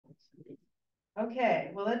Okay,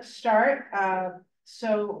 well, let's start.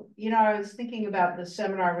 So, I was thinking about the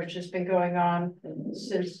seminar, which has been going on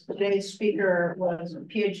since today's speaker was a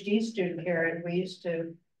PhD student here, and we used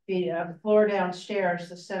to be a floor downstairs.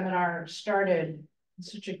 The seminar started in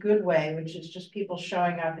such a good way, which is just people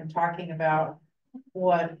showing up and talking about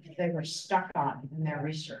what they were stuck on in their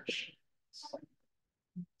research.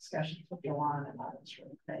 Discussions will go on, and that's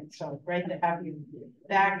really great. So great to have you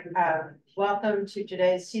back. Welcome to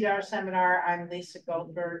today's CDAR seminar. I'm Lisa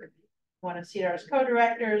Goldberg, one of CDAR's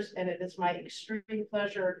co-directors, and it is my extreme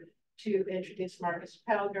pleasure to introduce Markus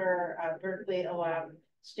Pelger, Berkeley alum,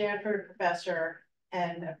 Stanford professor,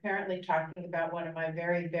 and apparently talking about one of my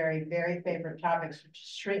very, very, very favorite topics, which is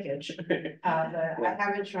shrinkage. I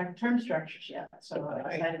haven't shrunk term structures yet, so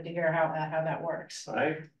I'm excited to hear how that works. All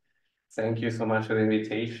right. Thank you so much for the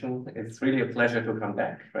invitation. It's really a pleasure to come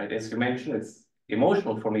back, right? As you mentioned, it's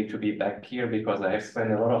emotional for me to be back here because I have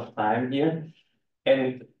spent a lot of time here.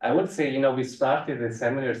 And I would say, we started the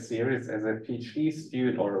seminar series as a PhD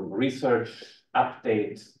student or research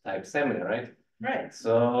update type seminar, right? Right.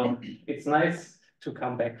 So it's nice to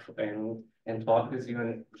come back and talk with you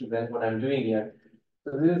and present what I'm doing here.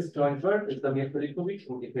 So this joint work is the Pelger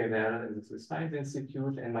from the Swiss Science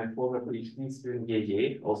Institute, and my former PhD student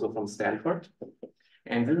Ye, also from Stanford.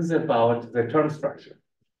 And this is about the term structure.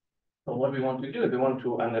 So what we want to do is we want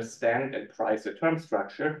to understand and price the term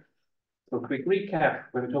structure. So quick recap,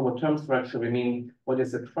 when we talk about term structure, we mean what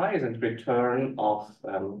is the price and return of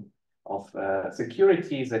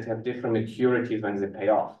securities that have different maturities when they pay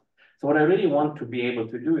off. So what I really want to be able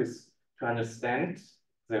to do is to understand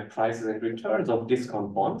the prices and returns of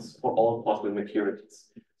discount bonds for all possible maturities.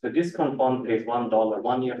 So discount bond pays $1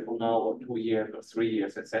 1 year from now, or 2 years, or 3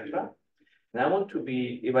 years, etc. And I want to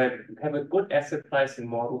be, if I have a good asset pricing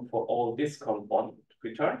model for all discount bond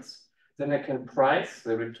returns, then I can price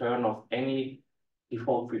the return of any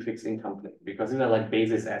default-free fixed income company, because these are like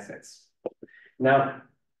basis assets. Now,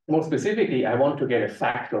 more specifically, I want to get a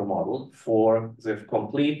factor model for the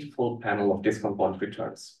complete full panel of discount bond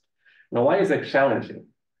returns. Now, why is that challenging?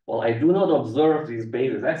 Well, I do not observe these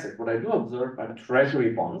basis assets. What I do observe are treasury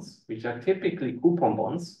bonds, which are typically coupon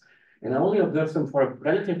bonds, and I only observe them for a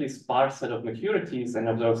relatively sparse set of maturities and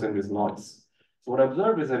observe them with noise. So what I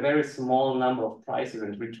observe is a very small number of prices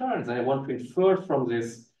and returns, and I want to infer from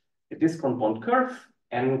this a discount bond curve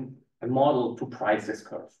and a model to price this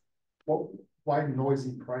curve. Well, why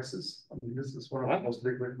noisy prices? I mean, this is one of the most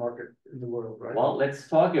liquid markets in the world, right? Well, let's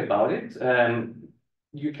talk about it.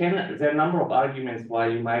 There are a number of arguments why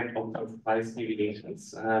you might observe price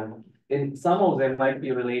deviations. And some of them might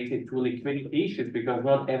be related to liquidity issues because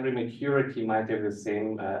not every maturity might have the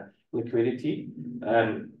same liquidity.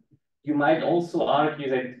 You might also argue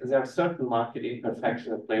that there are certain market imperfections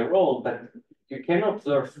that play a role, but you can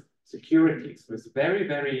observe securities with very,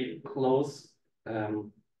 very close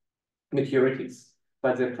maturities,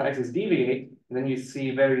 but the prices deviate, and then you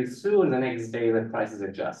see very soon the next day the prices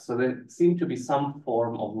adjust. So there seems to be some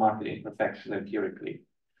form of market imperfection empirically.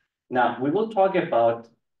 Now, we will talk about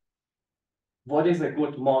what is a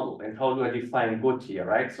good model and how do I define good here,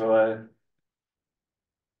 right? So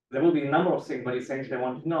there will be a number of things, but essentially I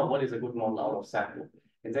want to know what is a good model out of sample.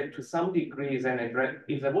 And then to some degree, then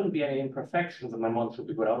if there wouldn't be any imperfections, then my model should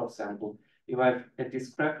be good out of sample. If I have a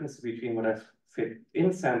discrepancy between what I've fit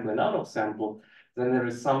in sample and out of sample, then there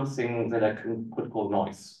is something that I could call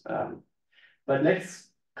noise. But let's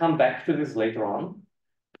come back to this later on.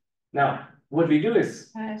 Now, what we do is—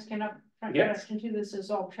 Can I ask an upfront question too? This is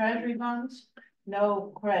all treasury bonds,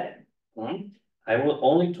 no credit. I will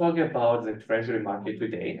only talk about the treasury market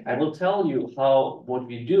today. I will tell you how what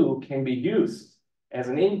we do can be used as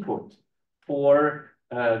an input for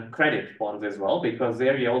credit bonds as well, because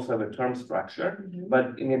there you also have a term structure.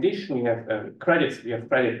 But in addition, you have credits, you have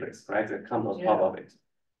credit risk, right, that comes on top of it.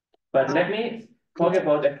 But let me talk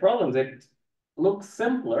about a problem that looks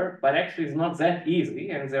simpler, but actually is not that easy.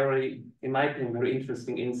 And there are, in my opinion, very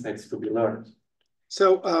interesting insights to be learned.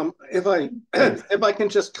 So if I can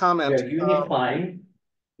just comment. We are unifying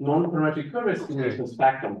non-parametric curve estimations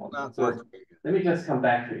factor model. So let me just come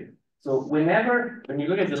back to it. So when you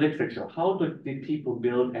look at the literature, how did people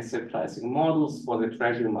build asset pricing models for the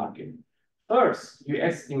treasury market? First, you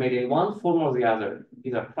estimate in one form or the other,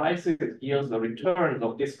 either prices, yields, or returns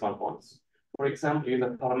of discount bonds. For example, you use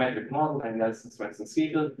a parametric model and Nelson, Swenson,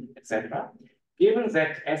 Siegel, etc. Given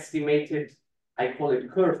that estimated, I call it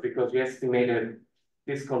curve because you estimated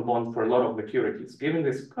discount bond for a lot of maturities. Given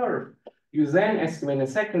this curve, you then estimate in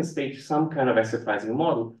the second stage some kind of asset pricing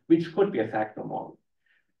model, which could be a factor model.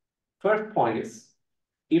 First point is,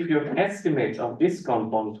 if your estimate of discount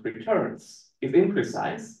bond returns is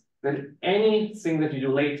imprecise, then anything that you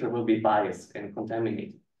do later will be biased and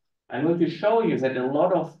contaminated. I'm going to show you that a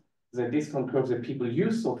lot of the discount curves that people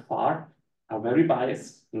use so far are very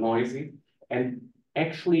biased, noisy, and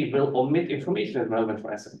actually will omit information that's relevant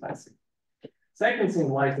for asset pricing. Second thing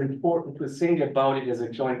why it's important to think about it as a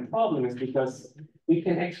joint problem is because we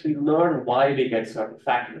can actually learn why we get certain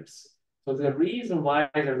factors. So the reason why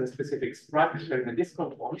there's a specific structure in the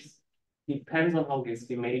discount bonds depends on how the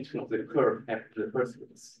estimation of the curve happened in the first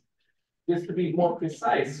place. Just to be more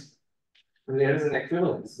precise, there is an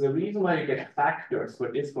equivalence. The reason why you get factors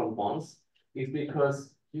for discount bonds is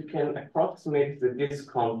because you can approximate the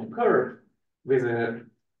discount curve with a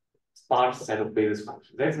sparse set of basis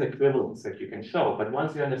functions. There's an equivalence that you can show, but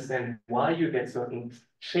once you understand why you get certain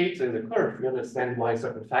shapes in the curve, you understand why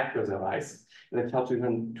certain factors arise, and that helps you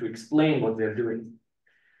then to explain what they're doing.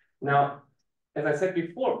 Now, as I said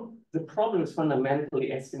before, the problem is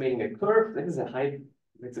fundamentally estimating a curve. That is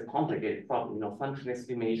it's a complicated problem. You know, function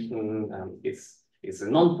estimation is a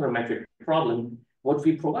non-parametric problem. What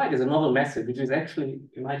we provide is a novel method, which is actually,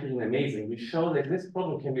 in my opinion, amazing. We show that this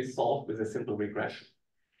problem can be solved with a simple regression.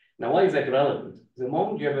 Now, why is that relevant? The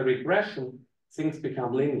moment you have a regression, things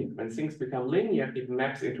become linear. When things become linear, it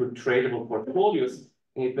maps into tradable portfolios,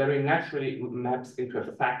 and it very naturally maps into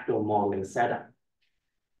a factor modeling setup.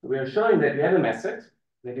 We are showing that we have a method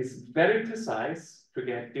that is very precise to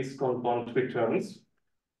get discount bond returns.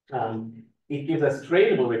 It gives us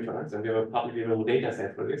tradable returns, and we have a publicly available data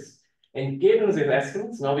set for this. And given these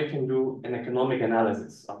estimates, now we can do an economic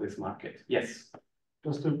analysis of this market. Yes?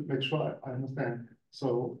 Just to make sure I understand.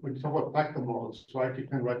 So when you talk about factor models, right, you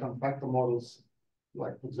can write down factor models,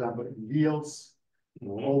 like, for example, in yields,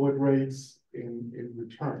 forward rates, in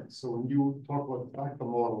returns. So when you talk about a factor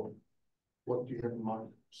model, what do you have in mind?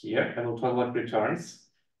 Here, I will talk about returns.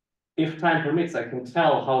 If time permits, I can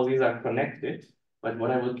tell how these are connected, but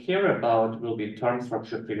what I will care about will be term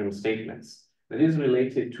structure premium statements. That is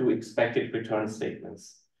related to expected return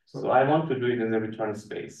statements. So I want to do it in the return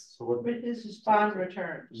space. So what This is bond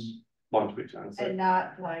returns. Bond returns. And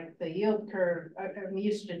not like the yield curve. I'm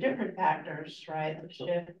used to different factors, right? The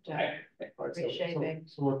shift, reshaping.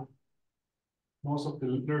 So what most of the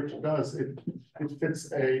literature does, it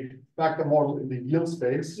fits a factor model in the yield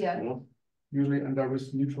space. Yeah. Usually under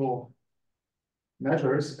risk neutral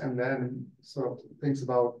measures, and then sort of thinks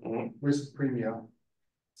about risk premia.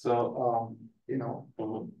 So, you know,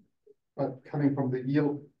 but coming from the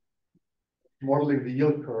yield, modeling the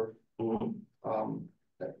yield curve,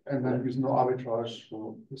 and then there's no arbitrage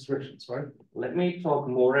restrictions, right? let me talk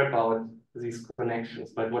more about these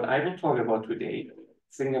connections, but what I will talk about today,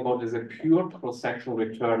 think about is a pure cross-sectional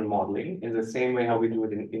return modeling in the same way how we do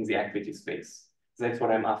it in the equity space. That's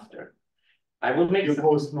what I'm after. I will make You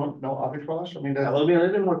pose no arbitrage. I mean, I will be a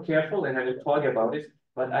little bit more careful and I will talk about it,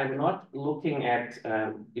 but I'm not looking at,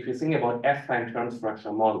 if you think about affine term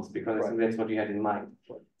structure models, because I think that's what you had in mind.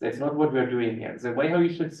 That's not what we're doing here. The way how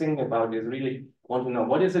you should think about it is really want to know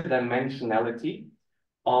what is the dimensionality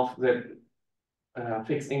of the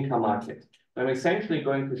fixed income market. I'm essentially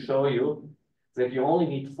going to show you that you only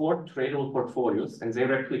need 4 tradable portfolios and they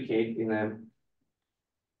replicate in an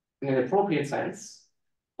appropriate sense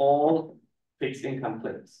all fixed income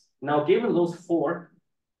players. Now, given those 4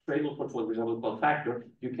 tradable portfolios, which I will call factor,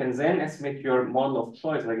 you can then estimate your model of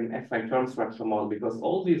choice, like an affine term structure model, because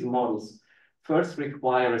all these models first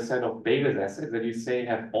require a set of basis assets that you say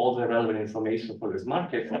have all the relevant information for this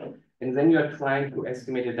market. And then you're trying to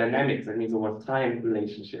estimate the dynamics, that means over time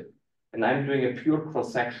relationship. And I'm doing a pure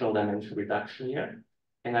cross-sectional dimension reduction here.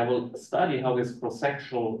 And I will study how this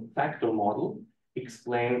cross-sectional factor model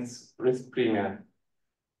explains risk premia.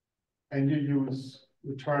 and you use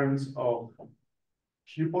returns of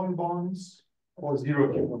coupon bonds or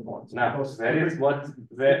zero coupon bonds. Now, Because that is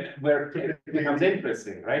where it becomes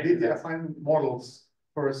interesting, right? the affine models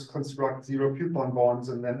first construct zero coupon bonds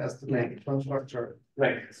and then estimate the term structure.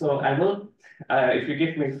 Right. So I will, if you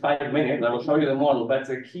give me 5 minutes, I will show you the model. But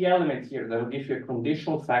the key element here is I will give you a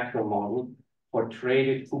conditional factor model for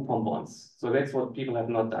traded coupon bonds. So that's what people have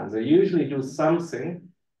not done. They usually do something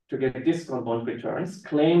to get discount bond returns,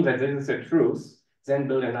 claim that this is a truth, then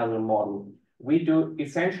build another model. We do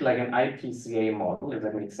essentially like an IPCA model, if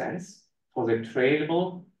that makes sense, for the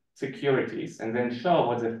tradable securities, and then show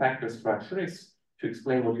what the factor structure is to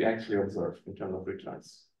explain what you actually observe in terms of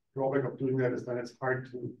returns. The drawback of doing that is that it's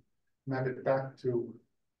hard to map it back to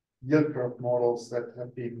yield curve models that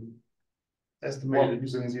have been estimated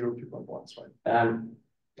using zero coupon bonds, right?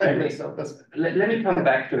 Let me come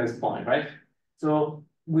back to this point, right? So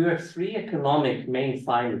we have 3 economic main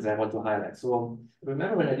findings I want to highlight. So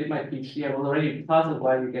remember when I did my PhD, I was already puzzled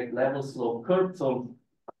why you get level slope curve. So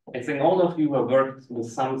I think all of you have worked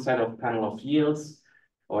with some set of panel of yields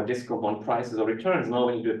or discount bond prices or returns. Now,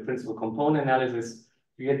 when you do a principal component analysis,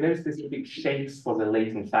 you get very specific shapes for the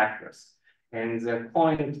latent factors. And the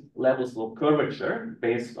point level slope curvature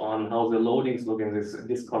based on how the loadings look in this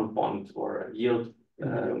discount bond or yield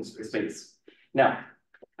space. Now,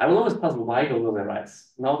 I will always puzzle why those are the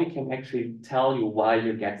rise. Now we can actually tell you why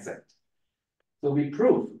you get that. So we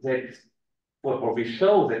prove that, or we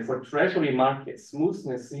show that for Treasury markets,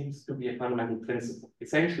 smoothness seems to be a fundamental principle.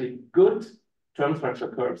 Essentially, good term structure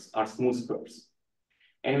curves are smooth curves.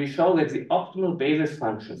 And we show that the optimal basis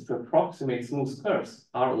functions to approximate smooth curves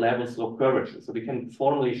are level slope curvature. So we can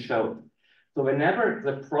formally show it. So whenever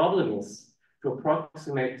the problem is to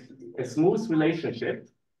approximate a smooth relationship,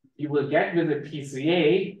 you will get with a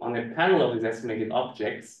PCA on a panel of these estimated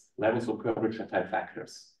objects, level slope curvature type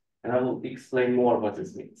factors. And I will explain more what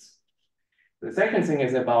this means. The second thing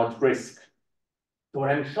is about risk. So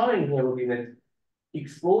what I'm showing here will be that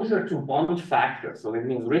exposure to bond factors, so that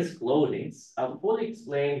means risk loadings, are fully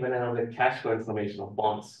explained when I know the cash flow information of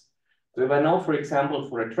bonds. So if I know, for example,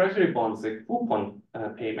 for a Treasury bonds, the coupon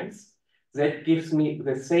payments, that gives me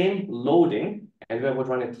the same loading as I would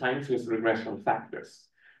run a time series regression factors.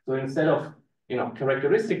 So instead of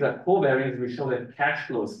characteristics are covariance, we show that cash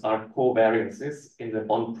flows are covariances in the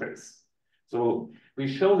bond price. So we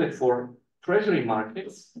show that for Treasury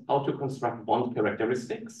markets, how to construct bond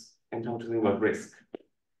characteristics and how to think about risk.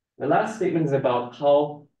 The last statement is about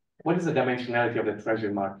what is the dimensionality of the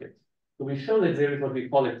Treasury market? So we show that there is what we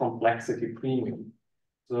call a complexity premium.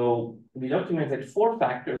 So we document that 4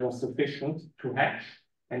 factors are sufficient to hedge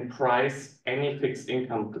and price any fixed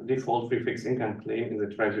income, default-free fixed income claim in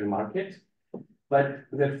the Treasury market. But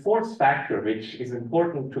the 4th factor, which is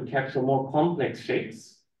important to capture more complex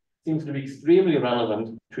shapes, seems to be extremely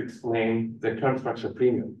relevant to explain the term structure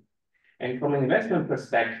premium. And from an investment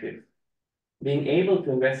perspective, being able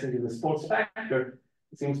to invest into the 4th factor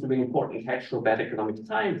seems to be an important hedge for bad economic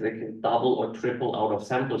times. They can double or triple out of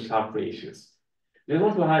sample Sharpe ratios. I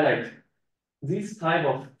want to highlight this type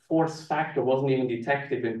of 4th factor wasn't even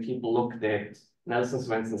detected when people looked at Nelson,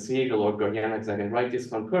 Swenson, Siegel, or Gorjanac and Wright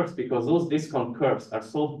discount curves, because those discount curves are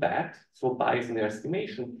so bad, so biased in their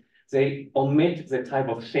estimation, they omit the type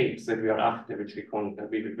of shapes that we are after, which we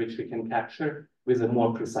can capture with a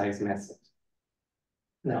more precise method.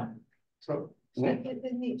 Now, in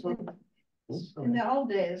the old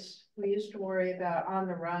days, we used to worry about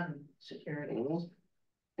on-the-run securities.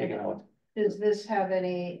 Take it out. Does this have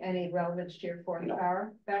any relevance to your 4th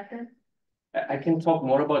power factor? I can talk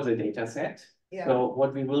more about the data set. Yeah. So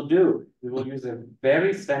what we will do, we will use a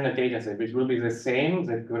very standard data set, which will be the same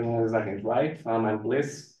that Gorjanac and Wright, Farmer and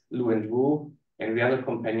Bliss, Lu and Wu, and the other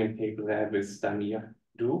companion paper there with Damir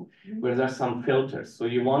do, where there are some filters. So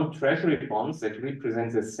you want Treasury bonds that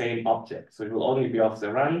represent the same object. So it will only be off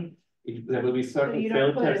the run. There will be certain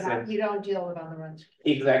filters. You don't deal with on the runs.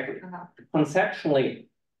 Exactly. Conceptually,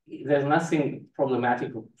 there's nothing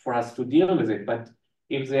problematic for us to deal with it, but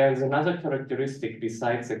if there's another characteristic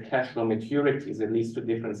besides the cash flow maturities that leads to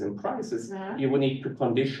difference in prices, you will need to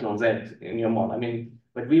condition on that in your model. I mean,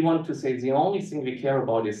 but we want to say the only thing we care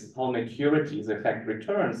about is how maturities affect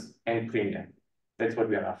returns and premium. That's what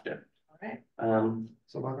we are after. All right.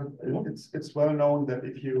 So Markus, it's well known that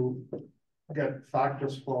if you get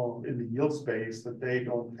factors from in the yield space that they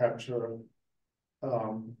don't capture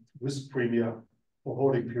risk premia for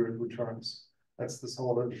holding period returns. That's the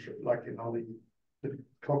sort of like the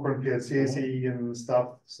corporate CAC and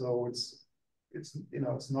stuff. So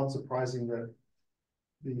it's not surprising that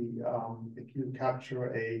if you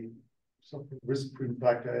capture a sort of risk premium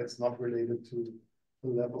factor, it's not related to the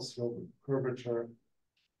level slope curvature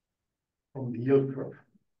from the yield curve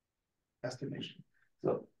estimation.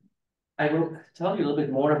 So I will tell you a little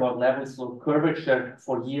bit more about level slope curvature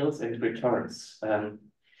for yields and returns.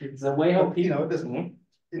 The way how people,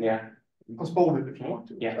 postpone it if you want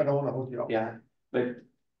to. Yeah. I don't want to hold you up. Yeah, but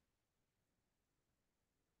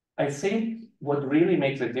I think what really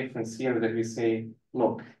makes a difference here is that we say,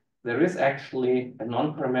 look, there is actually a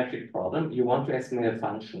non-parametric problem. You want to estimate a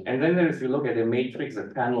function. And then there is, you look at a matrix, a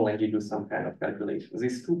panel, and you do some kind of calculation.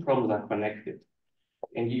 These 2 problems are connected.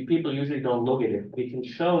 And people usually don't look at it. We can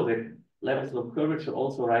show that levels of curvature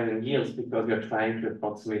also rise in yields because you're trying to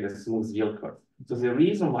approximate a smooth yield curve. So the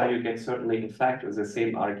reason why you get certain latent factors is the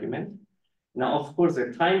same argument. Now, of course,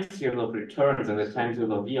 the time series of returns and the time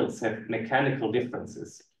series of yields have mechanical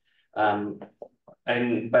differences. But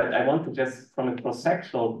I want to just, from a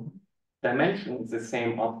cross-sectional dimension, it's the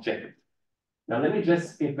same object. Now, let me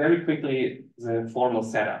just give very quickly the formal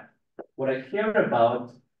setup. What I care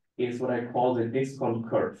about is what I call the discount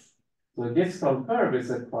curve. So the discount curve is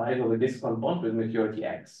the price of a discount bond with maturity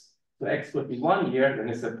X. So X would be 1 year, then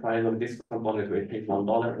it's the price of a discount bond that will pay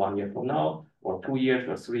 $1 1 year from now, or 2 years,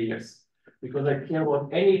 or 3 years. Because I care about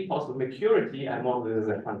any possible maturity, I model this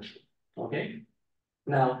as a function. Okay?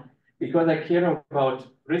 Now, because I care about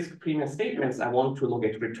risk premium statements, I want to look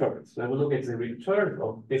at returns. So I will look at the return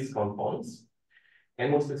of discount bonds. And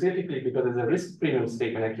more specifically, because as a risk premium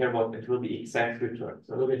statement, I care about it will be exact return.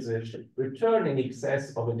 So look at the return in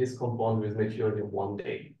excess of a discount bond with maturity of 1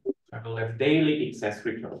 day. I will have daily excess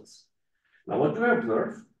returns. Now, what do I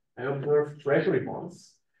observe? I observe treasury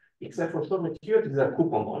bonds, except for short maturities are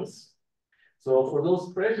coupon bonds. So for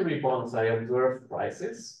those treasury bonds, I observe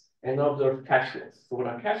prices and observe cash flows. So what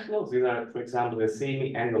are cash flows? These are, for example, the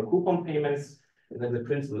semi-annual coupon payments and then the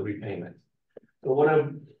principal repayment. So what I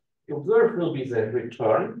observe will be the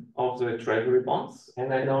return of the treasury bonds,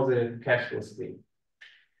 and I know the cash flow stream.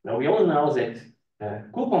 Now we all know that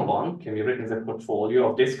coupon bond can be written as a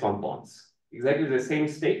portfolio of discount bonds. Exactly the same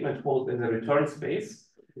statement holds in the return space.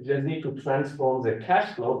 You just need to transform the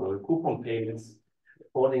cash flow or the coupon payments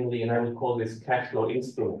accordingly, and I will call this cash flow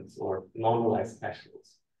instruments or normalized cash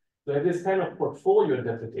flows. So I have this kind of portfolio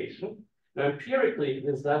interpretation. Now, empirically,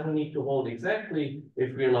 this doesn't need to hold exactly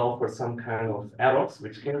if we allow for some kind of errors,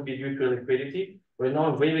 which can be due to liquidity. Right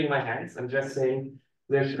now, I'm waving my hands. I'm just saying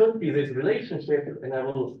there should be this relationship, and I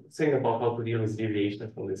will think about how to deal with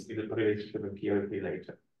deviation from this relationship empirically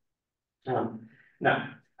later. Now,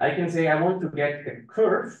 I can say I want to get a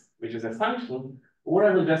curve, which is a function, or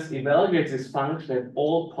I will just evaluate this function at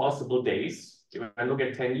all possible days. If I look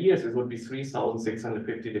at 10 years, it would be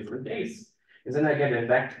 3,650 different days. And then I get a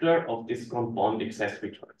vector of discount bond excess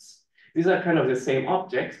returns. These are kind of the same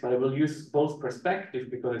objects, but I will use both perspectives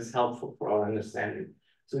because it's helpful for our understanding.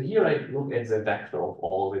 So here I look at the vector of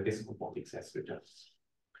all the discount bond excess returns.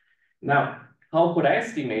 Now, how could I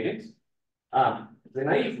estimate it? The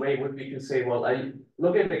naive way would be to say, well, I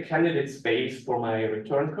look at the candidate space for my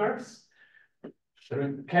return curves.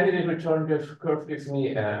 The candidate return curve gives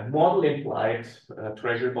me a model implied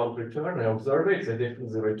treasury bond return. I observe it, the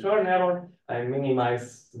difference in return error. I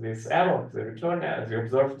minimize this error, the return error, the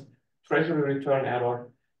observed treasury return error,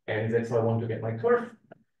 and that's how I want to get my curve.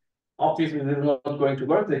 Obviously, this is not going to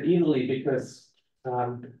work that easily because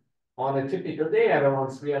on a typical day, I have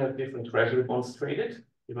around 300 different treasury bonds traded.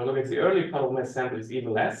 If I look at the early part of my sample, it's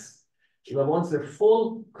even less. If I want the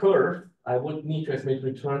full curve, I would need to estimate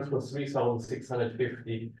returns for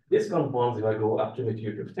 3,650 discount bonds if I go up to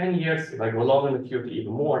maturity of 10 years. If I go longer maturity,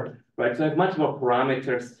 even more, right? So I have much more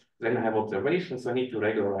parameters than I have observations, so I need to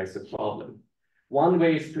regularize the problem. One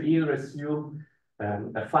way is to either assume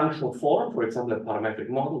a functional form, for example, a parametric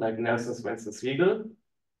model like Nelson, Swenson, Siegel.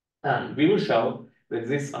 We will show that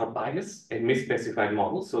these are biased and misspecified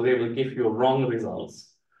models, so they will give you wrong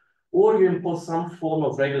results. Or you impose some form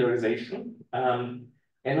of regularization.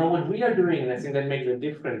 And now what we are doing, and I think that makes a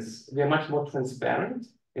difference, we are much more transparent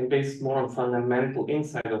and based more on fundamental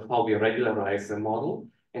insight of how we regularize the model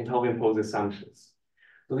and how we impose assumptions.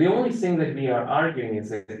 So the only thing that we are arguing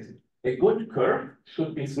is that a good curve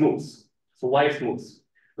should be smooth. So why smooth?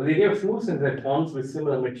 Well, the idea of smoothness is that bonds with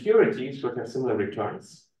similar maturities should have similar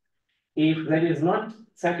returns. If that is not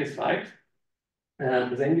satisfied,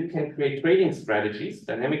 then you can create trading strategies,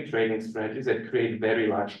 dynamic trading strategies that create very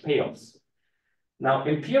large payoffs. Now,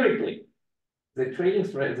 empirically, the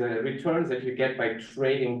returns that you get by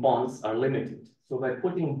trading bonds are limited. So by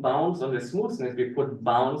putting bounds on the smoothness, we put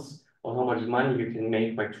bounds on how much money you can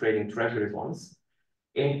make by trading treasury bonds.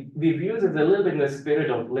 And we've used it a little bit in the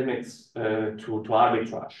spirit of limits to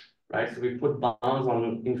arbitrage, right? So we put bounds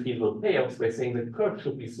on infeasible payoffs by saying the curve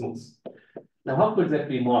should be smooth. Now, how could that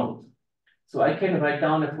be modeled? So I can write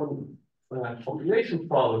down a population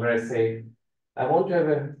problem where I say, I want to have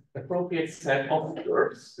an appropriate set of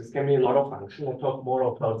curves. This can be a lot of functions. I'll talk more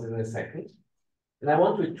about this in a second. And I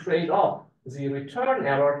want to trade off the return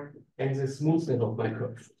error and the smoothness of my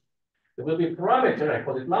curve. There will be a parameter, I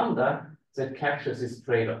call it lambda, that captures this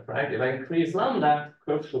trade-off, right? If I increase lambda,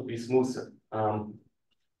 curve should be smoother. Now,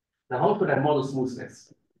 how could I model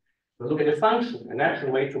smoothness? So look at the function. A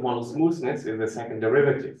natural way to model smoothness is the second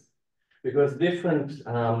derivative, because different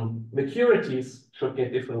maturities should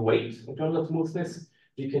get different weight in terms of smoothness.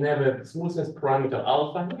 You can have a smoothness parameter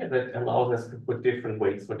alpha here that allows us to put different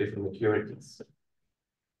weights for different maturities.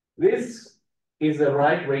 This is the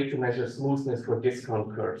right way to measure smoothness for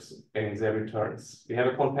discount curves and their returns. We have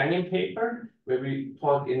a companion paper where we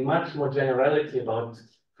talk in much more generality about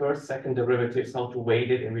first, second derivatives, how to weight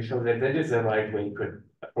it, and we show that that is the right way to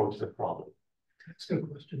approach the problem. That's a good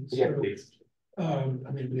question. Yeah, So, please. I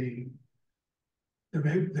mean,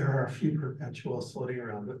 There are a few perpetuals floating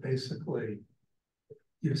around, but basically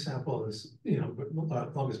your sample is, but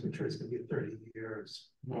the longest maturity is going to be 30 years.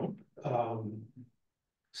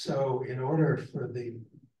 So in order for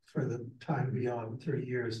the time beyond 30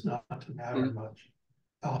 years not to matter much,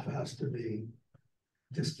 alpha has to be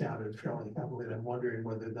discounted fairly heavily. And I'm wondering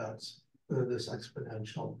whether this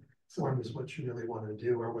exponential form is what you really want to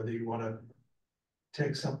do, or whether you want to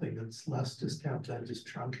take something that's less discounted and just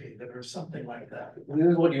truncate it or something like that. This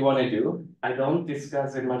is what you want to do. I don't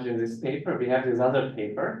discuss it much in this paper. We have this other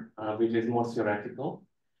paper, which is more theoretical,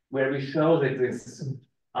 where we show that this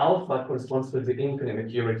alpha corresponds to the infinite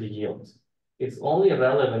maturity yield. It's only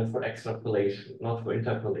relevant for extrapolation, not for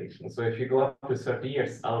interpolation. So if you go up to 30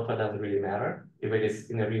 years, alpha doesn't really matter if it is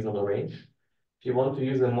in a reasonable range. If you want to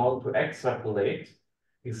use a model to extrapolate,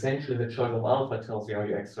 essentially the choice of alpha tells you how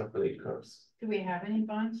you extrapolate curves. Do we have any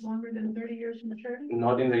bonds longer than 30 years in maturity?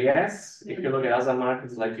 Not in the US. If you look at other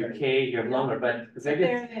markets like UK, you have longer, but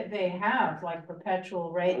they have like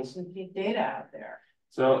perpetual rates and peak data out there.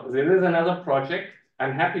 So there is another project.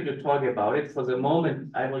 I'm happy to talk about it. For the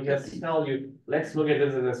moment, I will just tell you, let's look at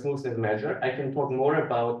this as a smoothness measure. I can talk more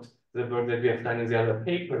about the work that we have done in the other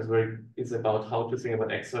papers, where it's about how to think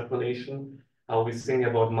about extrapolation, how we think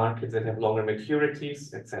about markets that have longer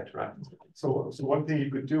maturities, etc. So one thing you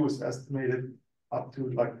could do is estimate it up to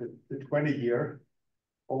like the 20-year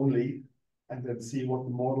only, and then see what the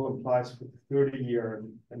model implies for the 30-year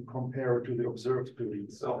and compare it to the observed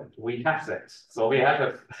period. So we have that. So we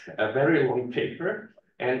have a very long paper,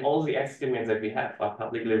 and all the estimates that we have are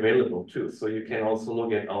publicly available too. So you can also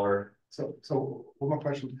look at our. So one more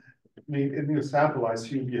question. I mean, in your sample, I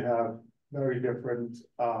assume you have very different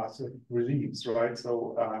sort of regimes, right?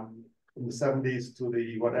 So from the 70s to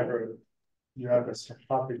the whatever, you have a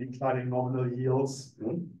sharply declining nominal yields,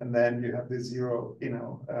 and then you have the zero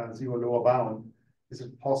lower bound. Is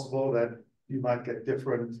it possible that you might get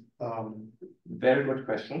different very good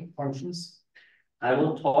question functions? I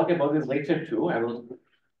will talk about this later too.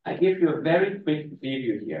 I give you a very quick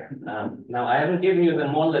preview here. Now I haven't given you the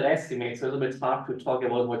model that estimates, so it's a little bit hard to talk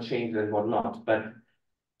about what changes and what not, but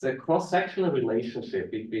the cross-sectional relationship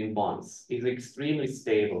between bonds is extremely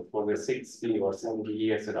stable for the 60 or 70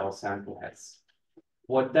 years that our sample has.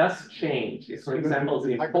 What does change is, for example,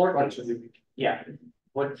 the importance. Yeah,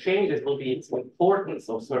 what changes will be the importance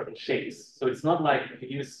of certain shapes. So it's not like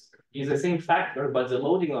you use the same factor, but the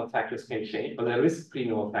loading of factors can change, but the risk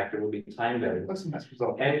premium of factor will be time variable. That's a nice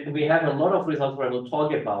result. And we have a lot of results where we'll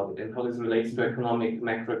talk about it and how this relates to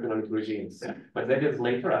macroeconomic regimes. Yeah. But that is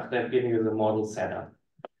later after I've given you the model setup.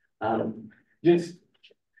 Just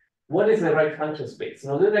what is the right function space?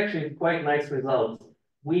 Now, this is actually quite nice result.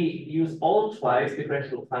 We use all twice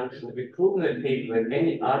differential functions. We've proven that paper that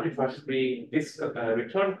any arbitrage-free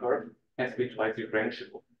return curve has to be twice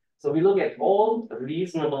differentiable. So we look at all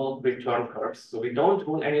reasonable return curves. So we don't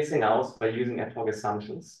rule anything else by using ad hoc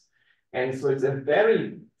assumptions. And so it's a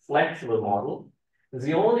very flexible model.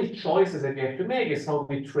 The only choices that we have to make is how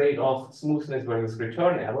we trade off smoothness versus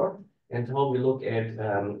return error, and how we look at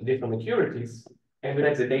different maturities, and we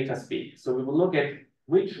let the data speak. So we will look at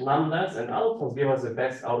which lambdas and alphas give us the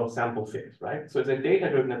best out of sample fit, right? So it's a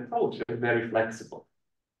data-driven approach and very flexible.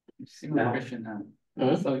 Similar question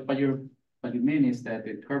now. So what you mean is that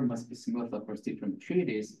the curve must be smooth across different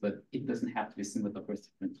maturities, but it doesn't have to be smooth across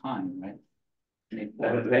different time, right?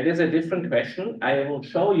 That is a different question. I will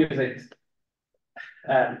show you that.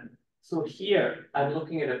 So here, I'm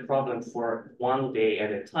looking at a problem for 1 day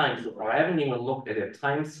at a time. So I haven't even looked at a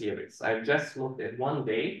time series. I've just looked at 1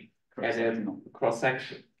 day at a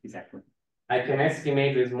cross-section. Exactly. I can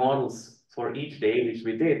estimate these models for each day, which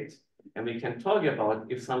we did, and we can talk about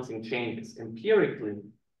if something changes. Empirically,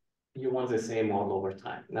 you want the same model over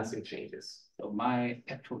time. Nothing changes. So my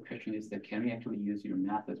actual question is that can we actually use your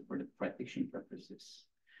method for the prediction purposes?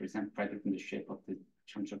 For example, predicting the shape of the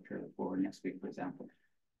conjuncture for next week, for example.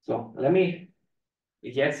 So let me,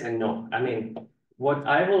 yes and no. I mean, what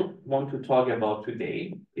I will want to talk about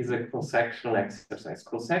today is a cross-sectional exercise.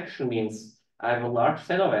 Cross-section means I have a large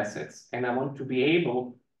set of assets and I want to be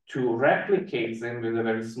able to replicate them with a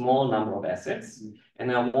very small number of assets.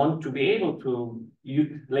 And I want to be able to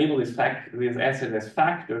label these assets as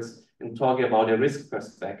factors and talk about a risk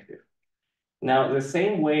perspective. Now, the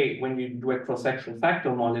same way when you do a cross-section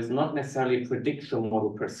factor model is not necessarily a prediction model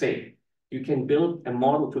per se. You can build a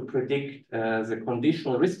model to predict the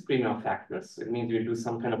conditional risk premium factors. It means you do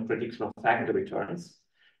some kind of prediction of factor returns.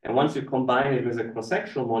 And once you combine it with a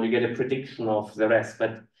cross-sectional model, you get a prediction of the rest.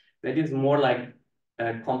 But that is more like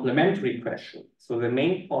a complementary question. So the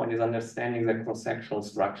main point is understanding the cross-sectional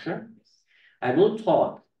structure. I will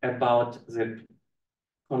talk about the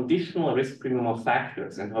conditional risk premium of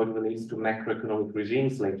factors and how it relates to macroeconomic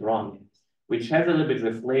regimes later on, which has a little bit of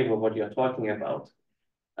the flavor of what you're talking about.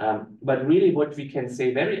 But really what we can say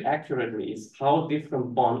very accurately is how different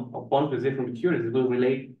bonds with different securities will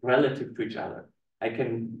relate relative to each other. I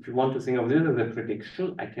can, if you want to think of this as a prediction,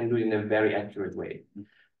 I can do it in a very accurate way.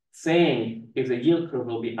 Saying if the yield curve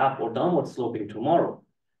will be up or downward sloping tomorrow,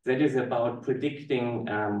 that is about predicting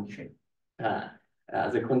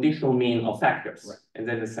the conditional mean of factors, right. And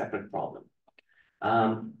that's a separate problem.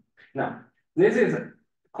 Now, this is a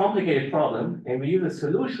complicated problem, and we use a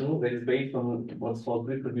solution that is based on what's called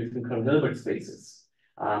reproducing kernel Hilbert spaces.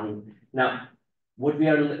 Now, what we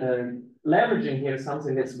are leveraging here is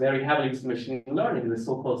something that's very heavily used in machine learning, the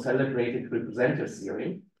so-called celebrated representative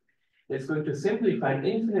theory. It's going to simplify an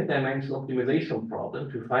infinite dimensional optimization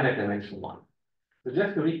problem to finite dimensional one. So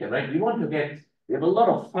just to recap, right, we have a lot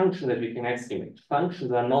of functions that we can estimate.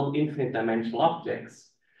 Functions are non-infinite dimensional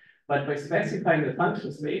objects, but by specifying the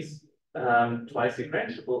function space twice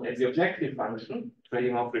differentiable as the objective function,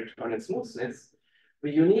 trading off return and smoothness,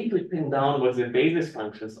 we uniquely pin down what the basis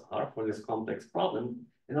functions are for this complex problem,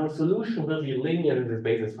 and our solution will be linear in these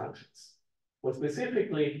basis functions. More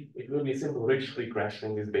specifically, it will be simple rich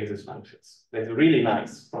regression in these basis functions. That's really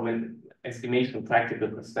nice from an estimation practical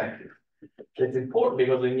perspective. That's important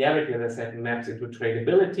because linearity, as I said, maps into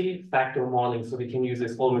tradability, factor modeling, so we can use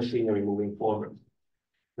this whole machinery moving forward.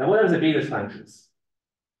 Now, what are the basis functions?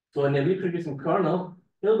 So in a reproducing kernel,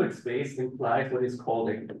 Hilbert space implies what is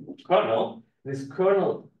called a kernel. This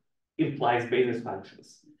kernel implies basis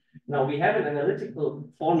functions. Now, we have an analytical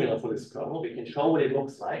formula for this kernel. We can show what it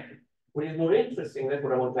looks like. What is more interesting, that's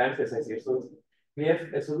what I want to emphasize here. So we have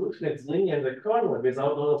a solution that's linear in the kernel, and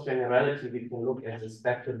without a lot of generality, we can look at the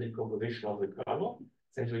spectral decomposition of the kernel.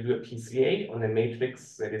 Essentially do a PCA on a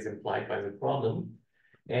matrix that is implied by the problem.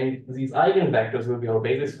 And these eigenvectors will be our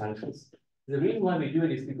basis functions. The reason why we do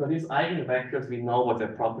it is because these eigenvectors, we know what their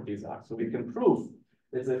properties are. So we can prove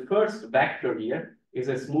that the first vector here is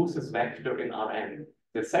the smoothest vector in Rn.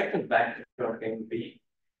 The second vector in V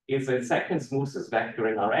is the second smoothest vector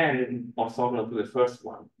in Rn, orthogonal to the first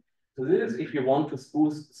one. So this is if you want to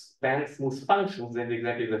span smooth functions, then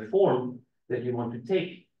exactly the form that you want to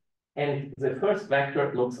take. And the first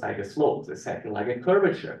vector looks like a slope, the second like a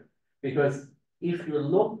curvature. Because if you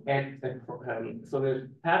look at, so the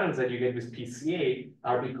patterns that you get with PCA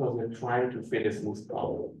are because you're trying to fit a smooth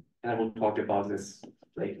problem. And I will talk about this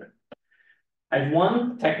later. I have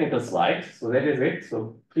one technical slide, so that is it.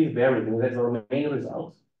 So please bear with me, that's our main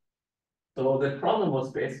result. So the problem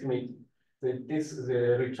was to estimate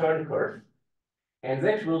the return curve, and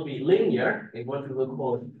that will be linear in what we will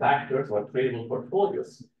call factors or tradable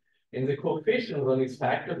portfolios. And the coefficients on these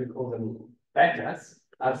factors, we call them betas,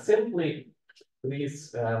 are simply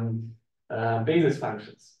these basis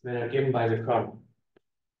functions that are given by the kernel.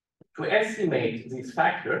 To estimate these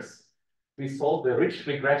factors, we solve the rich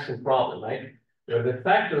regression problem, right? Where the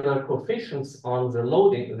factors are coefficients on the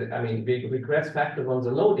loading, we regress factors on the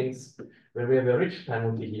loadings, where we have a rich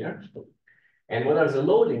penalty here. And what are the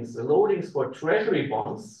loadings? The loadings for Treasury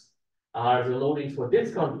bonds are the loadings for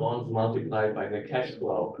discount bonds multiplied by the cash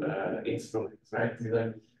flow instruments, right?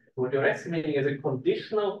 What you're estimating is a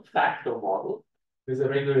conditional factor model with a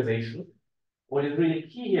regularization. What is really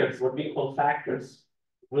key here is what we call factors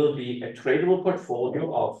will be a tradable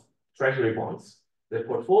portfolio of Treasury bonds. The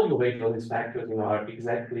portfolio weight on these factors, are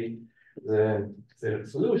exactly the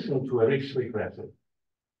solution to a rich regression.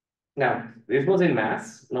 Now, this was in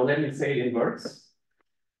mass. Now let me say it in words.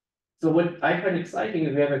 So what I find exciting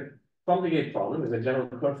is we have a complicated problem, it's a general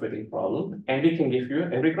curve fitting problem, and we can give you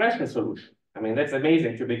a regression solution. That's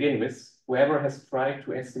amazing to begin with. Whoever has tried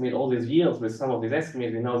to estimate all these yields with some of these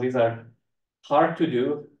estimates, these are hard to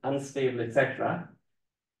do, unstable, etc.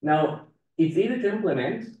 Now, it's easy to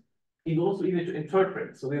implement. It's also easy to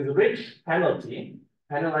interpret. So there's a rich penalty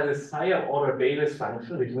penalizes higher order basis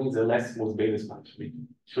function, which means a less smooth basis function. We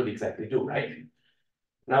should exactly do, right?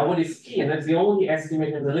 Now, what is key, and that's the only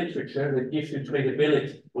estimate in the literature that gives you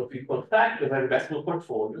tradability. What we call factors are investable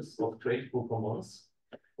portfolios of trade coupon bonds.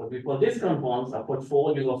 What we call discount bonds are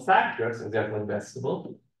portfolios of factors, and therefore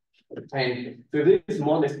investable. And so this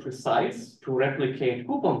model is precise to replicate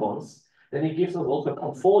coupon bonds. Then it gives us also a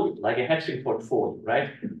portfolio, like a hedging portfolio,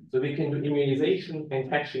 right? So we can do immunization and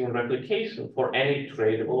hedging and replication for any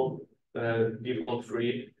tradable,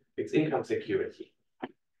 default-free fixed income security.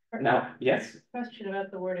 Now, yes? Question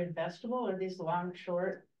about the word investable. Are these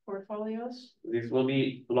long-short portfolios? This will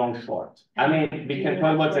be long-short. We can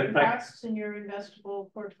talk about the costs in your investable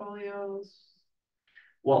portfolios.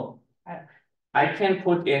 Well, I can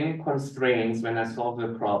put in constraints when I solve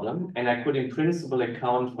the problem, and I could in principle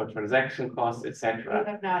account for transaction costs, We etc.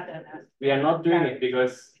 have not done that. We are not doing it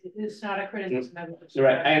because, It's not a criticism of the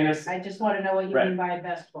right, I supervisor. understand. I just want to know what you Right. mean by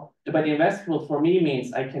investable. But investable for me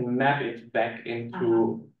means I can map it back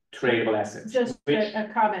into tradable assets. Just which, a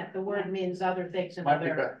comment, the word means other things in Might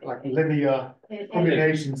be other. better, like linear it-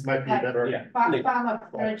 combinations might be better. yeah,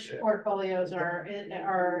 Pharma French portfolios are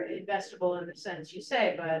investable in the sense you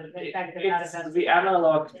say, but in fact, they're not it's investable. the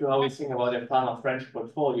analog to how we think about a farm of French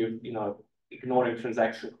portfolio, you know, ignoring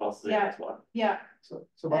transaction costs Yeah. as well. Yeah, So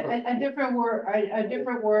a different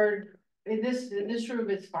word, in this room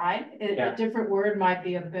it's fine. Yeah. A different word might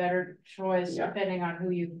be a better choice Yeah. depending on who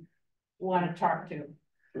you want to talk to.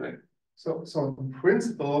 Right. So in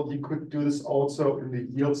principle, you could do this also in the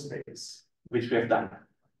yield space. Which we have done.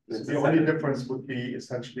 So the only difference would be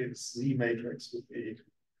essentially the Z matrix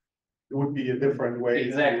would be a different way.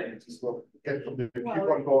 Exactly. To sort of get from the Well,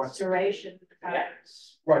 coupon going. duration. Yeah.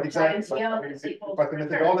 Right, exactly. Times yield is equal But to the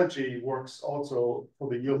return. methodology works also for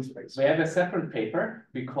the yield space. We have a separate paper,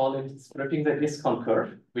 we call it splitting the discount curve,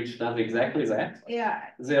 which does exactly that. Yeah,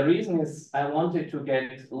 The reason is I wanted to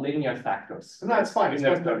get linear factors. No, it's fine, it's In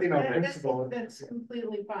just, the- you know, that's principle.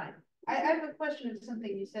 completely fine. I have a question of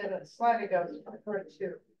something you said a slide ago, or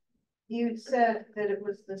two. You said that it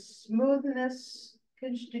was the smoothness.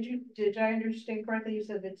 Did I understand correctly? You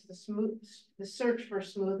said it's the search for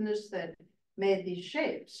smoothness that made these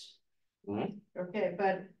shapes. Mhm. Okay,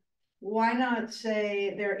 but why not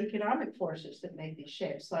say there are economic forces that make these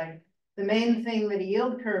shapes? Like the main thing that a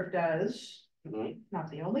yield curve does, Mhm. not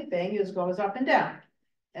the only thing, is goes up and down.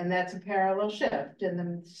 And that's a parallel shift. And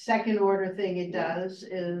the second order thing it does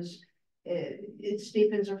is it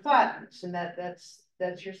steepens or flattens. And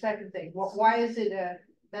that's your second thing. Why is it a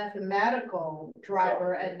mathematical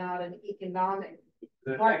driver and not an economic?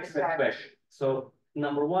 The Market next driver. question. So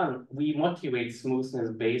number one, we motivate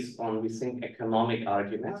smoothness based on, we think, economic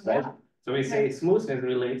arguments, Oh, right? yeah. So we say smoothness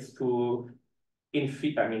relates to,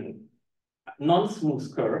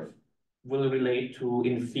 non-smooth curve will relate to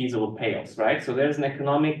infeasible payoffs, right? So there's an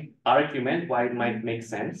economic argument why it might make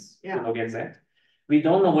sense to look at that. We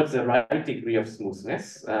don't know what's the right degree of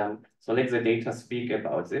smoothness. So let the data speak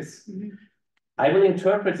about this. Mhm. I will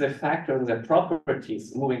interpret the factors and the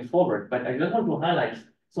properties moving forward, but I just want to highlight,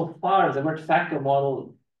 so far the word factor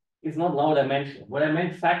model is not low dimensional. What I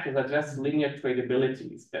meant factors are just linear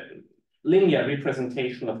tradabilities, linear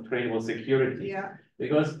representation of tradable securities. Yeah.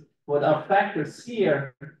 Because what our factors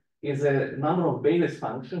here is a number of basis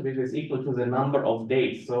function, which is equal to the number of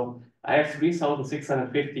days. So I have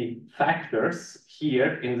 3,650 factors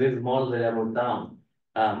here in this model that I wrote down.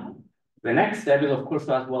 The next step is, of course,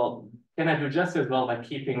 to ask, well, can I do just as well by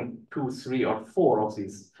keeping 2, 3, or 4 of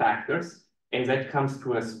these factors? And that comes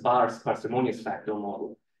to a sparse parsimonious factor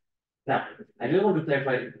model. Now, I just want to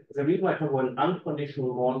clarify, the reason why I talk about an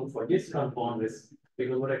unconditional model for discount bond is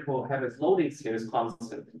because what I call have as loadings here is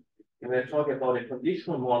constant. And when I talk about a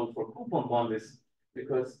conditional model for coupon bond is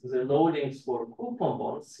because the loadings for coupon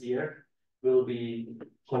bonds here will be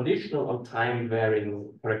conditional on time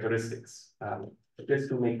varying characteristics. Just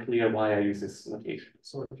to make clear why I use this notation.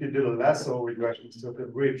 So if you did a lasso regression instead of a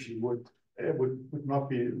bridge, it would not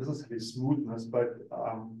be necessarily smoothness, but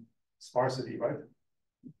sparsity, right?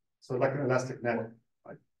 So like an elastic net.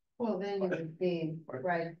 Well, then you would be,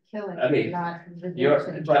 right, killing, I mean, not You're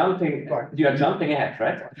reducing. jumping ahead,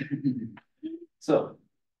 right? So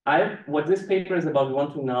what this paper is about, we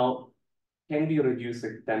want to know, can we reduce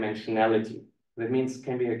the dimensionality? That means,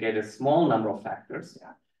 can we get a small number of factors?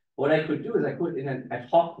 Yeah. What I could do is I could, in an ad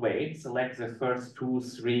hoc way, select the first 2,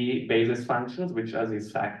 3 basis functions, which are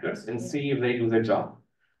these factors, and see if they do the job.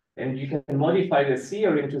 And you can modify the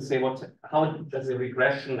theory to say how does the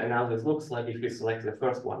regression analysis looks like if you select the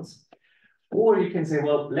first ones. Or you can say,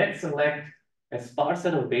 well, let's select a sparse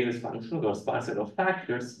set of basis functions or a sparse set of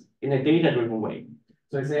factors in a data-driven way.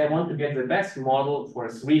 So I say I want to get the best model for a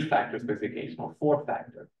 3-factor specification or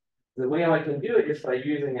 4-factor. The way I can do it is by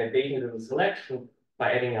using a data-driven selection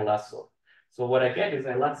by adding a lasso. So what I get is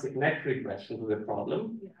an elastic net regression to the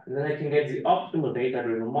problem, and then I can get the optimal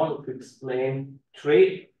data-driven model to explain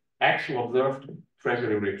actual observed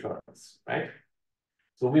Treasury returns, right?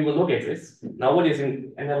 So we will look at this. Now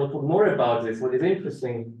and I will talk more about this. What is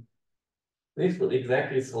interesting, this will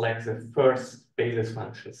exactly select the first basis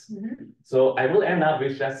functions. Mm-hmm. So I will end up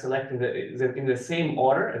with just selecting in the same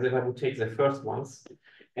order as if I would take the first ones.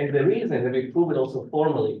 And the reason is that we prove it also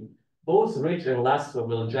formally, both Rich and Lasso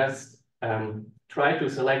will just try to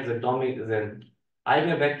select the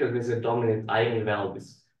eigenvector with the dominant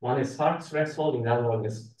eigenvalues. One is hard thresholding, the other one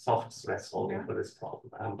is soft thresholding for this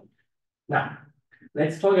problem. Now,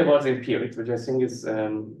 let's talk about the empirics, which I think is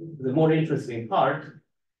the more interesting part.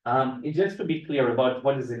 It's just to be clear about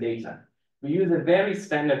what is the data. We use a very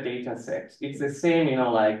standard data set. It's the same, you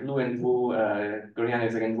know, like Lu and Wu,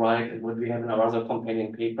 Gorianis again, right, and what we have in our other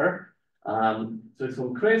companion paper. So it's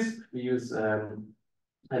from CRISP. We use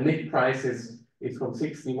mid prices. It's from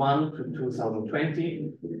 61 to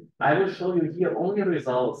 2020. I will show you here only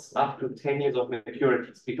results up to 10 years of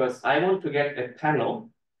maturities because I want to get a panel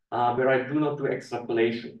where I do not do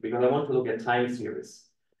extrapolation because I want to look at time series.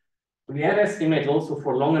 We have estimates also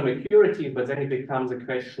for longer maturity, but then it becomes a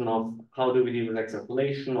question of how do we deal with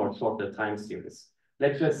extrapolation or shorter time series.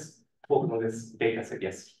 Let's just focus on this data set,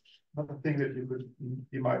 yes. Another thing that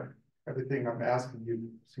you might, everything I'm asking you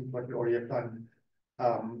seems like you already have done.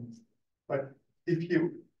 But if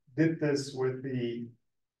you did this with the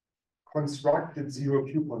constructed zero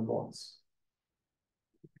coupon bonds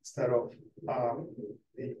instead of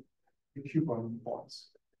the coupon bonds,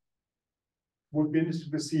 would be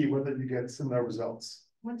interested to see whether you get similar results.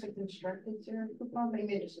 What's a constructed zero coupon?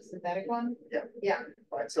 Maybe it's a synthetic one? Yeah. Yeah,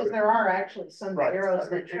 Right. So because there are actually some right. zeros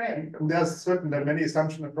that trade. And there's many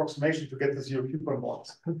assumption approximation to get the zero coupon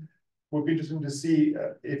bonds. Would be interesting to see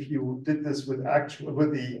if you did this with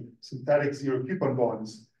the synthetic zero coupon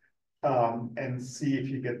bonds and see if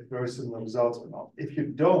you get very similar results or not. If you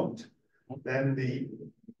don't, then the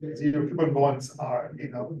zero coupon bonds are, you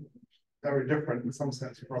know, very different in some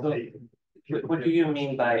sense from the. What do you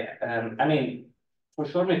mean by, I mean, for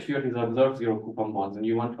short maturities, I observe zero coupon bonds, and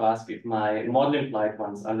you want to ask if my model implied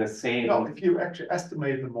ones are the same? No, if you actually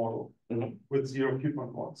estimate the model with zero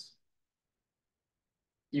coupon bonds.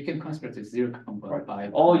 You can construct a zero coupon bond by.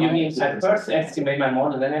 Oh, you mean I first estimate my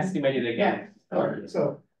model, then estimate it again? Yeah.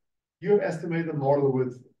 So you estimate the model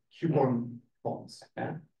with coupon bonds.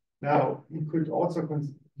 Yeah. Now you could also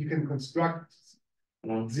you can construct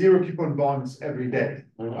zero coupon bonds every day,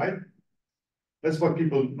 right? That's what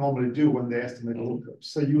people normally do when they estimate yield curves.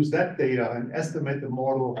 So use that data and estimate the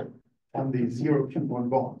model on the zero coupon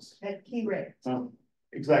bonds. At key rates.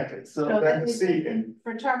 Exactly. So then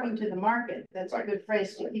for talking to the market, that's a good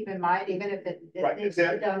phrase to keep in mind, even if it needs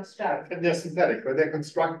to be done stuff. And they're synthetic, but they're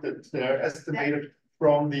constructed, they're estimated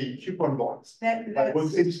from the coupon bonds. But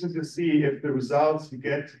what's interesting to see if the results you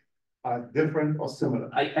get are different or similar.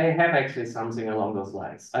 I have actually something along those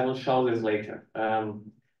lines. I will show this later.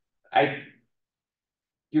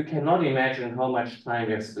 You cannot imagine how much time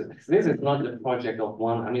we have spent. This is not a project of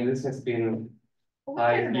one. I mean, this has been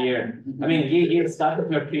 5 years. I mean, Yi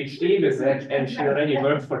started her PhD with that, and she already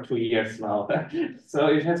works for 2 years now. So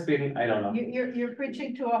it has been, I don't know. You're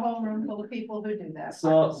preaching to a whole room full of people who do that.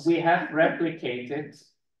 So we have replicated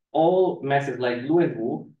all methods like Lu and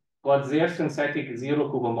Wu, got their synthetic zero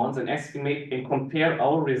coupon bonds and estimate and compare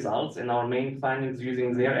our results and our main findings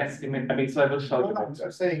using their estimate. I mean, so I will show you.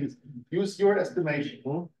 I'm saying use your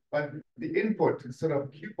estimation, but the input instead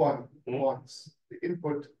of coupon bonds, the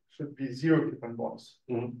input should be zero coupon bonds.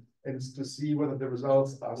 And it's to see whether the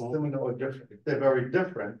results are similar or different. If they're very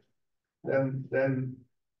different, then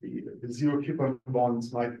the zero coupon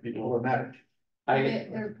bonds might be problematic.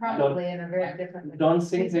 They're probably in a very different. Don't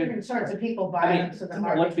think different sorts of people buy them. So the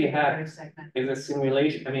market what we have is a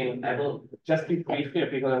simulation. I mean, I will just be brief here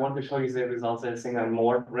because I want to show you the results that I think are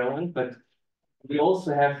more relevant. But we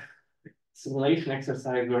also have simulation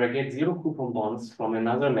exercise where I get zero coupon bonds from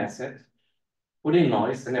another method, put in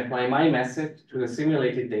noise, and apply my method to the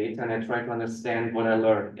simulated data, and I try to understand what I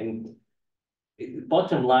learned. And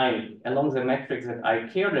bottom line, along the metrics that I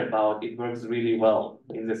cared about, it works really well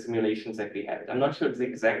in the simulations that we had. I'm not sure it's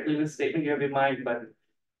exactly the statement you have in mind, but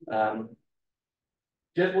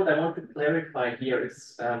just what I want to clarify here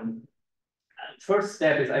is, first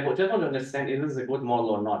step is I just want to understand if this is a good model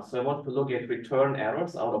or not. So I want to look at return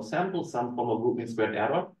errors out of samples, some form of group mean squared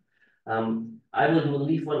error. I will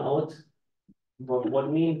leave one out. But what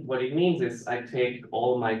it means is I take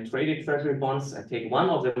all my traded treasury bonds, I take one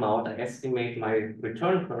of them out, I estimate my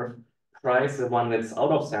return curve, price the one that's out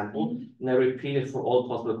of sample, and I repeat it for all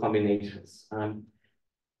possible combinations.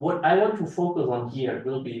 What I want to focus on here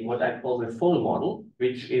will be what I call the full model,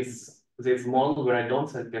 which is this model where I don't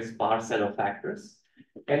set a sparse set of factors,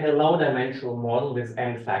 and a low dimensional model with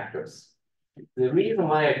n factors. The reason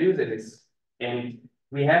why I do that is, and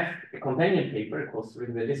we have a companion paper, of course,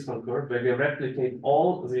 with the discount curve, where we replicate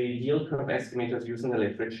all the yield curve estimators used in the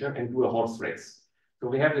literature and do a horse race. So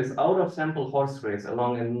we have this out-of-sample horse race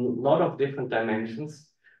along a lot of different dimensions,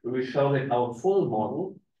 where we show that our full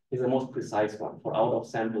model is the most precise one for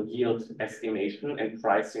out-of-sample yield estimation and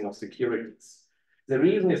pricing of securities. The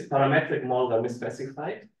reason is parametric models are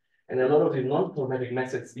misspecified, And a lot of the non-parametric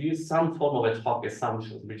methods use some form of ad hoc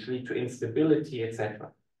assumptions, which lead to instability, etc.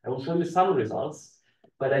 I will show you some results,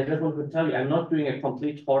 but I just want to tell you, I'm not doing a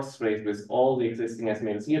complete horse race with all the existing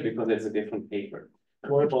estimates here because it's a different paper.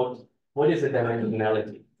 More about what is the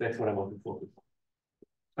dimensionality. That's what I want to focus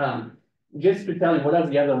on. Just to tell you, what are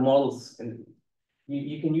the other models? And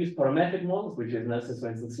you can use parametric models, which is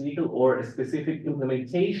necessary and legal, or a specific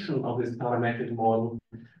implementation of this parametric model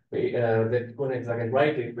that Koenigs can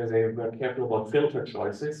write it, where they were careful about filter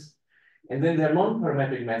choices. And then there are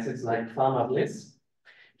non-parametric methods like Fama-Bliss.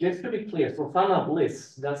 Just to be clear, so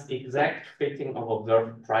Fama-Bliss does exact fitting of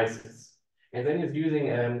observed prices. And then is using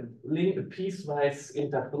a piecewise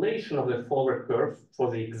interpolation of the forward curve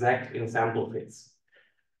for the exact in-sample fits.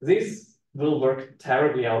 This will work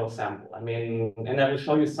terribly out of sample. I mean, and I will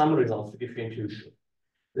show you some results to give you intuition.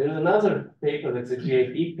 There's another paper that's a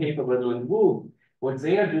GFE paper by Lu and Wu. What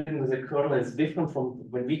they are doing with the kernel is different from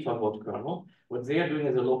when we talk about kernel. What they are doing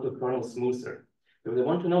is a local kernel smoother. If they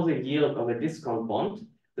want to know the yield of a discount bond,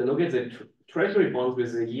 they look at the treasury bonds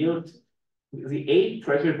with the yield, the 8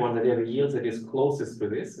 treasury bonds that have a yield that is closest to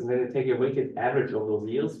this, and then they take a weighted average of those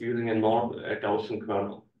yields using a Gaussian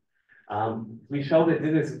kernel. We show that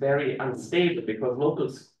this is very unstable because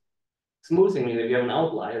local smoothing means if you have an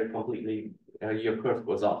outlier, completely your curve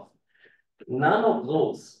goes off. None of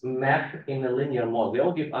those map in a linear model. They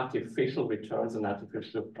all give artificial returns and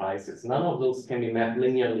artificial prices. None of those can be mapped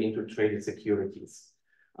linearly into traded securities.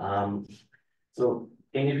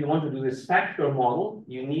 And if you want to do this factor model,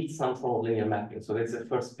 you need some form of linear mapping. So that's the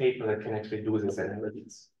first paper that can actually do this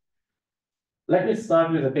analysis. Let me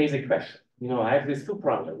start with a basic question. You know, I have these two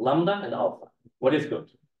parameters, lambda and alpha. What is good?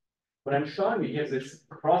 What I'm showing you here is this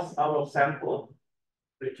cross out of sample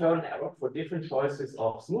return error for different choices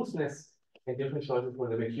of smoothness and different choices for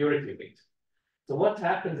the maturity rate. So what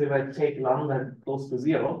happens if I take lambda close to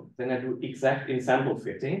 0, then I do exact in sample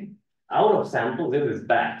fitting. Out of sample, this is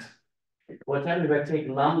bad. What happens if I take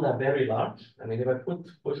lambda very large? I mean, if I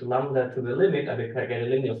push lambda to the limit, I get a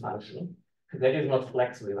linear function. That is not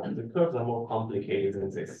flexible enough. The curves are more complicated than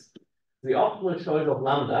this. The optimal choice of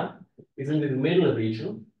lambda is in the middle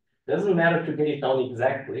region. Doesn't matter to get it down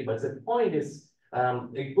exactly, but the point is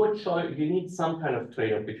a good choice. You need some kind of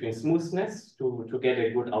trade-off between smoothness to get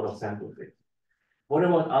a good out of sample fit. What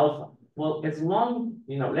about alpha? Well, as long,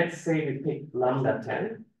 let's say we pick lambda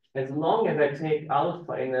 10, as long as I take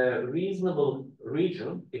alpha in a reasonable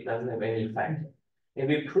region, it doesn't have any effect. And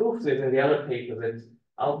we proved this in the other paper that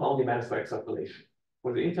alpha only matters for extrapolation.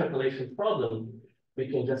 For the interpolation problem, we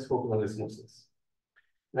can just focus on the smoothness.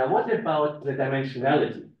 Now, what about the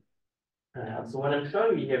dimensionality? So what I'm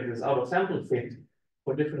showing you here is this out of sample fit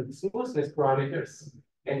for different smoothness parameters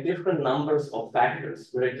and different numbers of factors,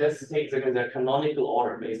 where it just takes them in their canonical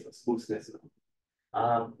order based on smoothness.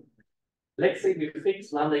 Let's say we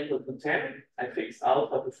fix lambda equal to 10, I fix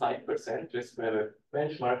alpha to 5%, just to have a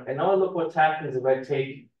benchmark. And now look what happens if I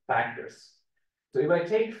take factors. So if I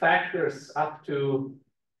take factors up to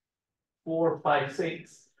 4, 5,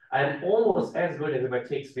 6, I'm almost as good as if I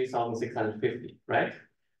take 3,650, right?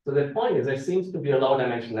 So the point is there seems to be a low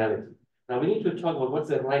dimensionality. Now we need to talk about what's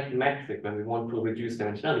the right metric when we want to reduce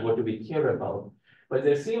dimensionality, what do we care about? But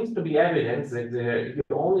there seems to be evidence that you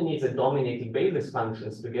only need the dominating basis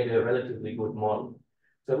functions to get a relatively good model.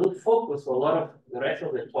 So we'll focus for a lot of the rest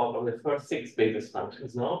of the talk on the first 6 basis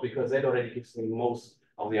functions now, because that already gives me most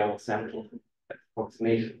of the out of sample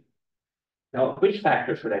approximation. Now, which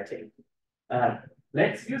factor should I take?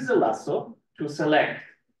 Let's use the lasso to select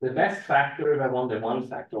the best factor if I want a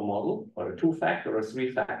 1-factor model, or a 2-factor or a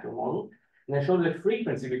 3-factor model. And I show the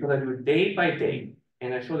frequency because I do it day by day.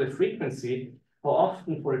 And I show the frequency how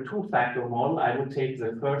often for a 2-factor model, I would take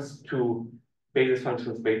the first 2 basis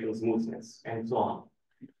functions based on smoothness and so on.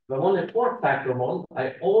 If I want a 4-factor model,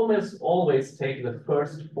 I almost always take the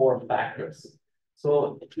first 4 factors.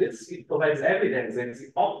 So this provides evidence that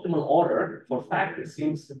the optimal order for factors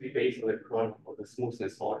seems to be based on the kernel or the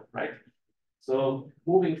smoothness order, right? So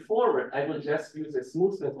moving forward, I will just use the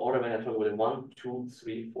smoothness order when I talk about a 1, 2,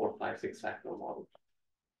 3, 4, 5, 6-factor model.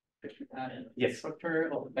 Yes.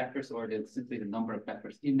 Structure of factors or simply the number of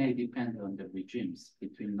factors, it may depend on the regimes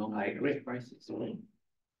between normal and prices.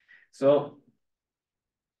 So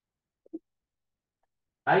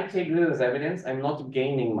I take this as evidence I'm not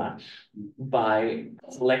gaining much by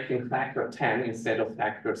selecting factor 10 instead of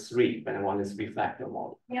factor 3 when I want a 3-factor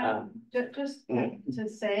model. Yeah, just to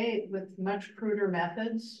say, with much cruder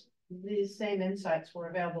methods, these same insights were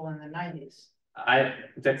available in the 90s.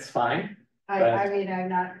 That's fine. I mean, I'm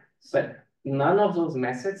not. But none of those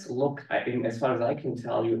methods look, as far as I can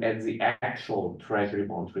tell you, at the actual Treasury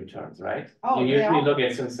bond returns, right? Oh, you they usually all- look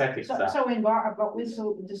at synthetic stuff. So in bar, but with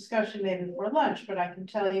the discussion maybe before lunch, but I can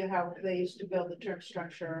tell you how they used to build the term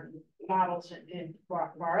structure models in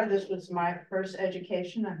bar. This was my first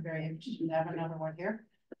education. I'm very interested to have another one here.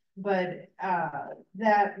 But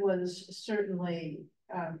that was certainly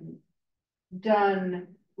done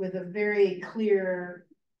with a very clear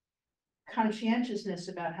conscientiousness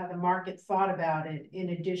about how the market thought about it in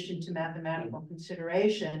addition to mathematical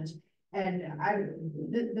considerations. And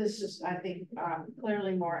this is, I think,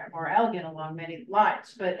 clearly more elegant along many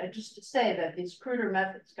lines, but just to say that these cruder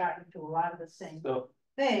methods got into a lot of the same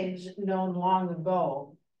things known long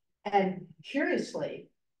ago. And curiously,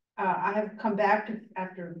 I have come back to,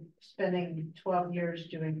 after spending 12 years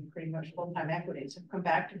doing pretty much full-time equities, I've come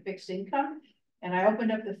back to fixed income. And I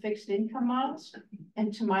opened up the fixed income models,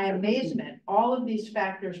 and to my amazement, all of these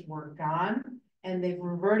factors were gone, and they've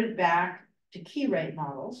reverted back to key rate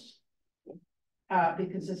models,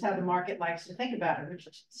 because it's how the market likes to think about it, which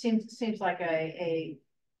seems like a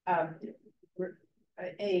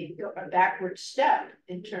backward step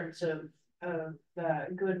in terms of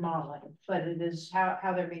good modeling, but it is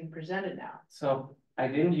how they're being presented now. So I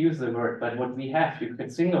didn't use the word, but what we have, you can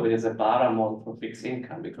think of it as a Barra model for fixed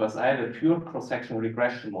income, because I have a pure cross-sectional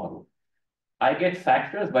regression model. I get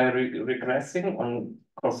factors by regressing on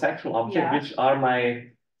cross-sectional objects, which are my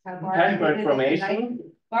temper information.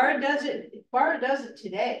 Barra does it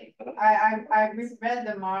today. I read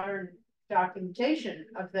the modern documentation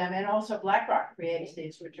of them, and also BlackRock creates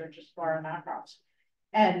these, which are just Barra knockoffs.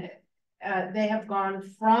 And they have gone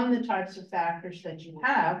from the types of factors that you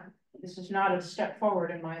have. This is not a step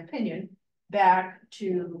forward, in my opinion, back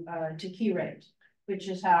to key rate, which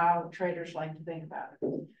is how traders like to think about it.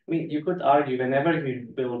 I mean, you could argue whenever you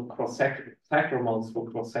build factor models for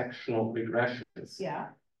cross-sectional regressions,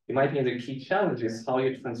 you might think the key challenge is how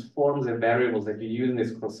you transform the variables that you use in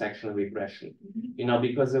this cross-sectional regression. You know,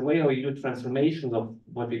 because the way how you do transformations of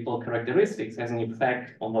what we call characteristics has an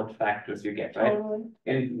effect on what factors you get, right? Totally.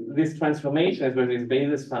 And this transformation is where these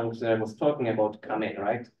basis functions I was talking about come in,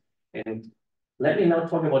 right? And let me now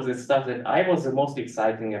talk about the stuff that I was the most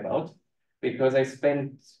exciting about, because I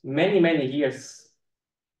spent many years,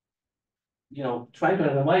 you know, trying to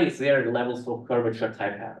understand why is there levels of curvature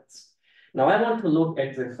type habits. Now I want to look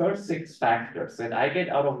at the first 6 factors that I get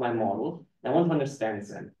out of my model. I want to understand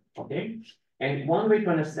them, okay? And one way to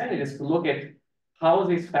understand it is to look at how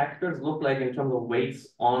these factors look like in terms of weights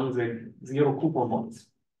on the zero coupon bonds.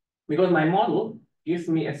 Because my model gives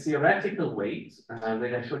me a theoretical weight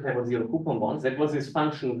that I should have on zero coupon bonds. That was this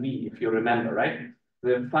function V, if you remember, right?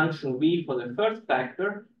 The function V for the first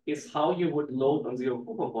factor is how you would load on zero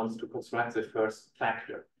coupon bonds to construct the first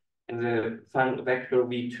factor. And the vector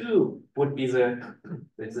V2 would be the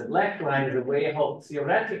black line, the way how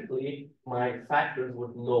theoretically my factors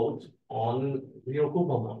would load on zero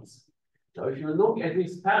coupon bonds. So if you look at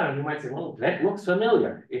this pattern, you might say, well, that looks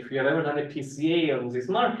familiar. If you have ever done a PCA on these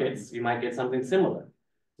markets, you might get something similar.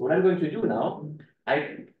 So what I'm going to do now,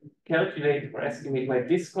 I calculate or estimate my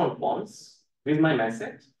discount bonds with my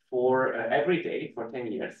method for every day for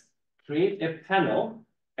 10 years, create a panel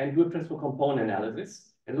and do a principal component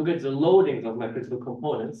analysis and look at the loadings of my principal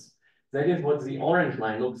components. That is what the orange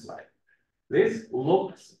line looks like. This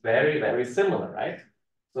looks very similar, right?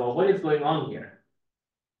 So what is going on here?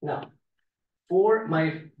 Now, for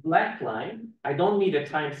my black line, I don't need a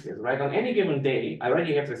time series, right? On any given day, I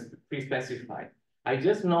already have this pre-specified. I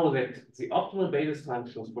just know that the optimal basis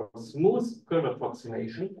functions for smooth curve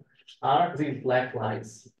approximation are these black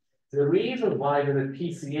lines. The reason why with a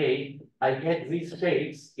PCA I get these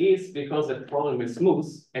shapes is because the problem is smooth,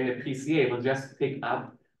 and the PCA will just pick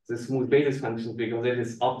up the smooth basis functions because it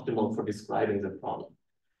is optimal for describing the problem.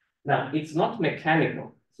 Now, it's not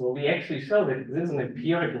mechanical. So we actually show that this is an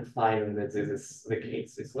empirical finding that this is the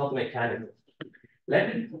case. It's not mechanical.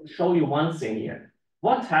 Let me show you one thing here.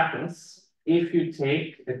 What happens if you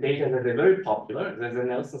take the data that are very popular, there's a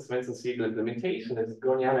Nelson-Svensson-Siegel implementation, that's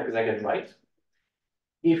Gorniana because I get right.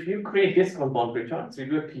 If you create discount bond returns, you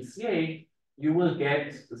do a PCA, you will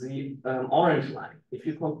get the orange line. If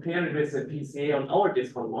you compare it with the PCA on our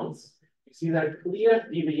discount bonds, you see that clear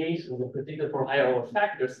deviations, in particular for higher order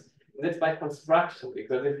factors. And that's by construction,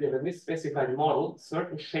 because if you have a misspecified model,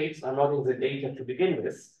 certain shapes are not in the data to begin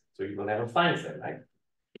with, so you will never find them, right?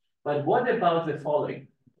 But what about the following?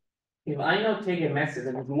 If I now take a method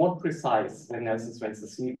that is more precise than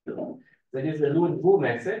Nelson-Svensson-Siegel, that is the Lewin-Wu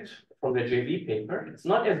method from the JV paper. It's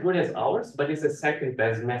not as good as ours, but it's the second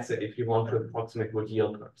best method if you want to approximate good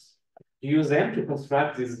yield curves. You use them to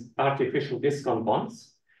construct these artificial discount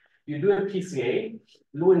bonds. You do a PCA,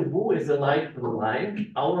 Lu and Wu is the light blue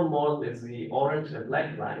line, our model is the orange and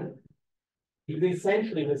black line. It's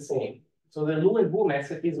essentially the same. So the Lu and Wu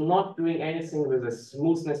method is not doing anything with a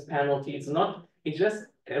smoothness penalty. It's just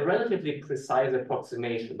a relatively precise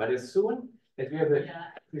approximation. But as soon as we have a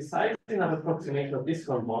precise enough approximation of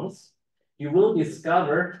discount bonds, you will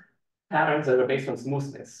discover patterns that are based on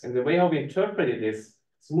smoothness. And the way how we interpret it is,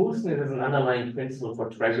 smoothness is an underlying principle for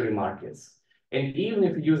treasury markets. And even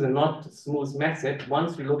if we use a not smooth method,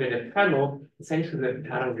 once we look at a panel, essentially the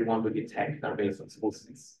patterns we want to detect are based on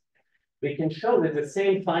smoothness. We can show that the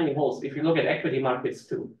same finding holds if you look at equity markets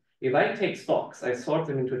too. If I take stocks, I sort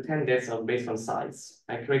them into 10 deciles based on size.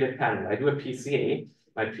 I create a panel, I do a PCA.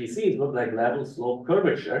 My PCs look like level, slope,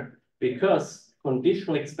 curvature because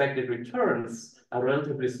conditional expected returns are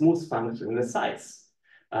relatively smooth function in the size.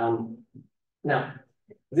 Now,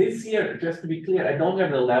 this here, just to be clear, I don't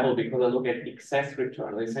have the level because I look at excess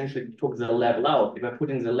return. I essentially took the level out. If I put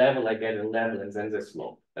in the level, I get a level and then the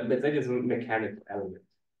slope. But that is a mechanical element.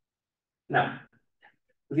 Now,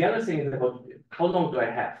 the other thing is about how long do I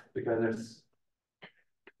have? Because there's...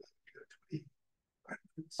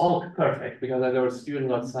 Oh, perfect. Because there were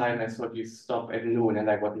students outside and I thought you stop at noon and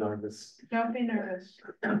I got nervous. Don't be nervous.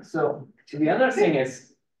 So the other thing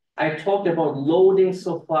is, I talked about loading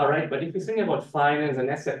so far, right? But if you think about finance and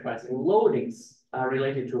asset pricing, loadings are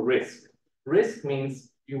related to risk. Risk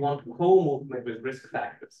means you want co-movement with risk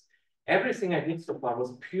factors. Everything I did so far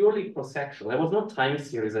was purely cross-sectional. There was no time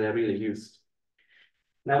series that I really used.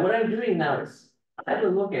 Now, what I'm doing now is I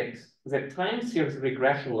will look at the time series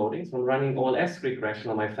regression loadings from running all S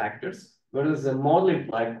regression on my factors versus the model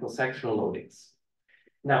implied cross-sectional loadings.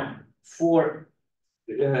 Now, for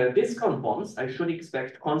discount bonds, I should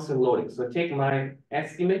expect constant loading. So take my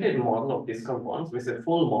estimated model of discount bonds with a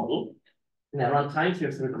full model, and I run time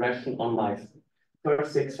series regression on my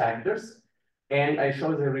first 6 factors. And I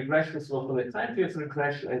show the regression slope from the time series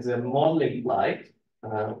regression and the model implied.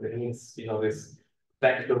 That means, you know, this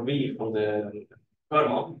vector V from the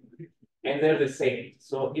kernel, and they're the same.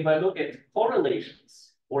 So if I look at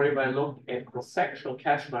correlations, or if I look at cross-sectional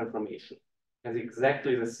cash flow information, it has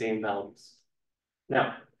exactly the same values.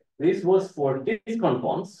 Now, this was for discount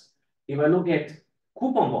bonds. If I look at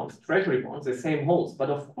coupon bonds, treasury bonds, the same holds. But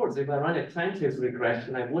of course, if I run a time series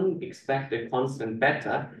regression, I wouldn't expect a constant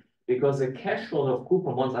beta because the cash flows of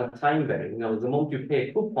coupon bonds are time varying. You know, the moment you pay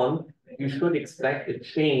a coupon, you should expect a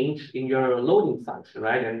change in your loading function,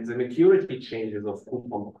 right? And the maturity changes of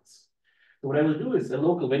coupon bonds. So what I will do is a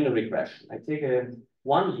local window regression. I take a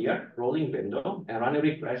 1-year rolling window and run a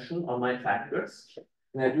regression on my factors.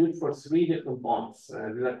 And I do it for 3 different bonds.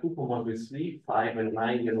 These are coupon bonds with 3, 5, and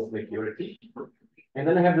 9 years of maturity. And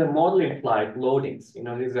then I have the model implied loadings. You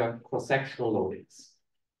know, these are cross-sectional loadings.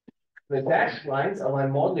 The dashed lines are my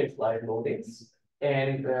model implied loadings.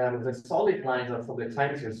 And the solid lines are for the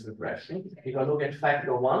time series regression. If I look at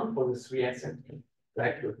factor 1 for the 3 asset,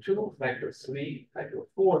 factor 2, factor 3, factor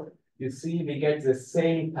 4, you see we get the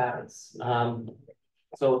same patterns.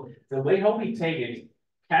 So the way how we take it,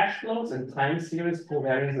 cash flows and time series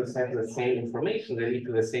covariances have the same information. They lead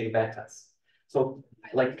to the same betas. So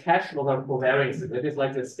like cash flows are covariances. It is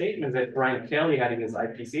like the statement that Brian Kelly had in his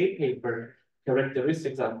IPCA paper,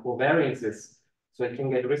 characteristics are covariances. So it can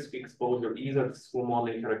get risk exposure either through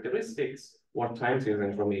modeling characteristics or time series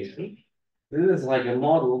information. This is like a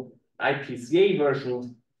model IPCA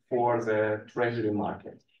version for the treasury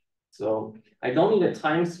market. So I don't need a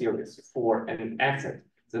time series for an asset.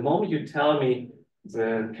 The moment you tell me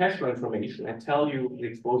the cash flow information, I tell you the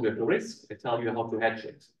exposure to risk, I tell you how to hedge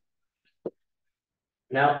it.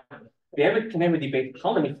 Now, can have a debate,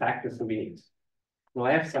 how many factors do we need? Now,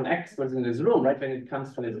 I have some experts in this room, right, when it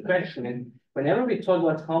comes to this question. And whenever we talk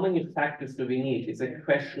about how many factors do we need, it's a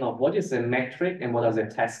question of what is the metric and what are the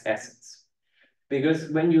test assets. Because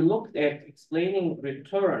when you looked at explaining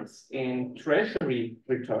returns in treasury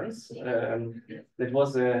returns, that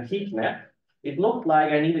was a heat map, it looked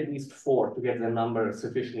like I need at least 4 to get the number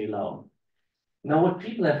sufficiently low. Now, what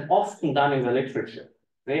people have often done in the literature,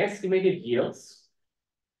 they estimated yields,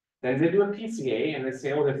 then they do a PCA and they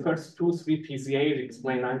say, oh, the first 2, 3 PCAs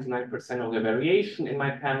explain 99% of the variation in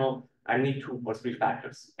my panel. I need 2 or 3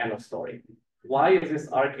 factors, end of story. Why is this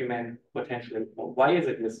argument potentially, why is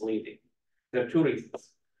it misleading? There are 2 reasons.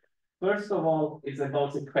 First of all, it's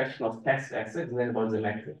about the question of test assets and then about the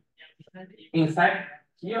metric. In fact,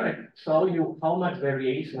 here I show you how much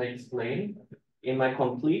variation I explain in my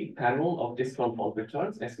complete panel of discount bond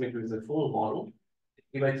returns, estimated with the full model.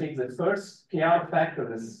 If I take the first PR factor,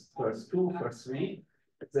 this first 2, first 3,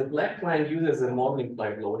 the black line uses the model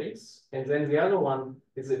implied loadings, and then the other one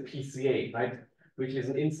is a PCA, right? which is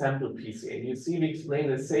an in-sample PCA. You see, we explain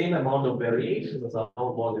the same amount of variation as our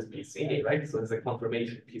model is PCA, right? So there's a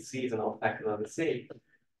confirmation PCs and our factors are the same.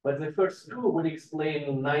 But the first two would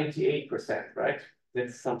explain 98%, right?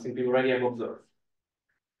 That's something we already have observed.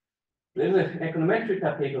 There's an econometric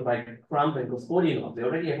paper by Crump and Gospodinov. They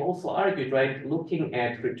already have also argued, right, looking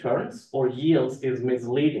at returns or yields is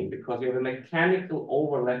misleading because you have a mechanical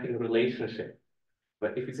overlapping relationship.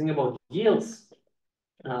 But if you think about yields,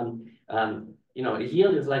 you know, a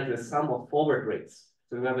yield is like the sum of forward rates.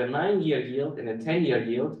 So you have a 9-year yield and a 10-year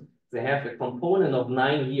yield. They have a component of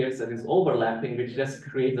 9 years that is overlapping, which just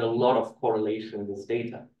creates a lot of correlation in this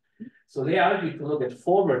data. So they argue to look at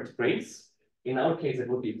forward rates. In our case, it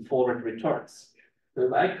would be forward returns. So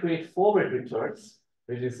if I create forward returns,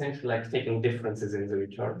 which is essentially like taking differences in the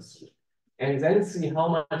returns, and then see how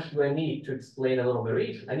much do I need to explain a lot of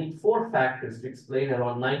variation. I need 4 factors to explain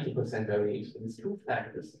around 90% variation. These 2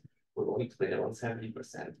 factors would only explain around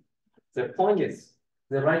 70%. The point is,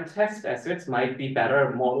 the right test assets might be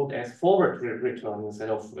better modeled as forward returns instead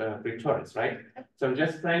of returns, right? So I'm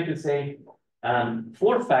just trying to say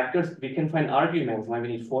 4 factors, we can find arguments why we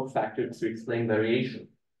need 4 factors to explain variation.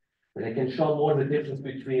 And I can show more the difference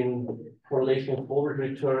between correlation of forward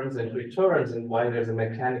returns and why there's a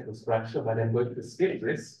mechanical structure, but I'm going to skip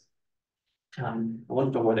this. I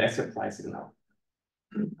want to talk about asset pricing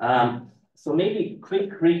now. So maybe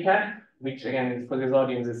quick recap, which again, for this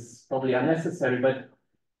audience is probably unnecessary, but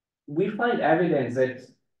we find evidence that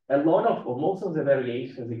a lot of, or most of the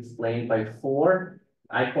variation is explained by 4,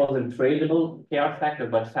 I call them tradable PR factors,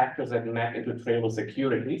 but factors that map into tradable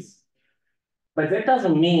securities. But that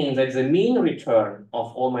doesn't mean that the mean return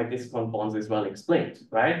of all my discount bonds is well explained,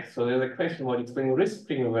 right? So there's a question about explaining risk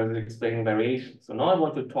premium versus explaining variation. So now I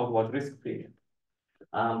want to talk about risk premium.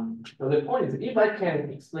 So the point is, if I can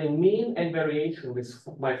explain mean and variation with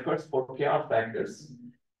my first 4 PR factors,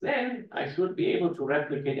 then I should be able to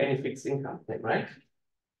replicate any fixed income thing, right?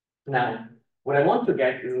 Now, what I want to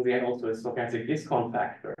get is in the end also a stochastic discount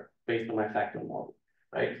factor based on my factor model,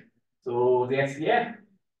 right? So the SDF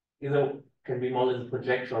can be modeled as a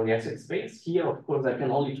projection on the asset space. Here, of course, I can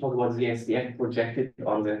only talk about the SDF projected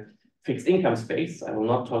on the fixed income space. I will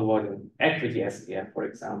not talk about an equity SDF, for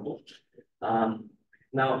example.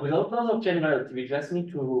 Now, without loss of generality, we just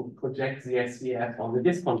need to project the SDF on the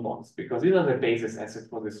discount bonds because these are the basis assets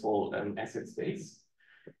for this whole asset space.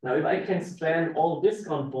 Now, if I can span all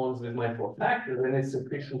discount bonds with my 4 factors, then it's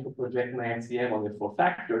sufficient to project my SDF on the 4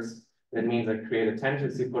 factors. That means I create a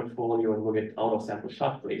tangency portfolio and look at out-of-sample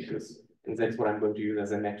shock ratios. And that's what I'm going to use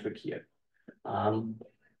as a metric here. And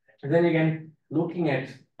then again, looking at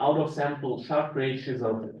out-of-sample shock ratios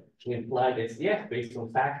of implied SDF based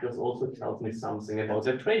on factors also tells me something about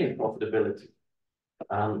the trading profitability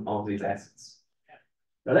of these assets.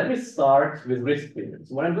 Now let me start with risk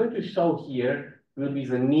premiums. What I'm going to show here will be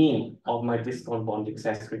the mean of my discount bond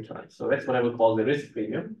excess return. So that's what I would call the risk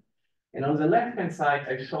premium. And on the left-hand side,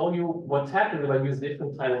 I show you what happens if I use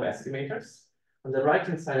different type of estimators. On the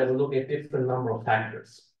right-hand side, I will look at different number of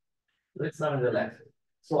factors. Let's start on the left.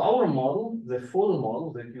 So our model, the full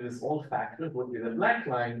model that uses all factors would be the black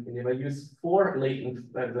line. And if I use 4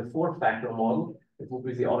 latent, the 4 factor model, it would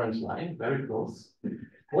be the orange line, very close.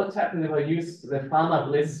 What happens if I use the Fama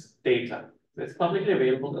Bliss data? That's publicly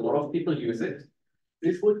available. A lot of people use it.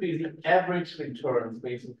 This would be the average returns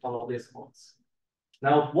based on Fama Bliss bonds.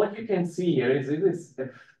 Now, what you can see here is it is a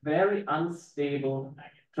very unstable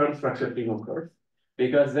term structure premium curve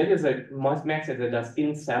because that is a method that does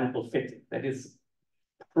in-sample fitting. That is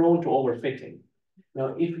prone to overfitting.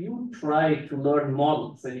 Now, if you try to learn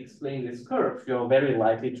models that explain this curve, you're very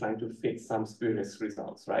likely trying to fit some spurious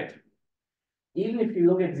results, right? Even if you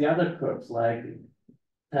look at the other curves like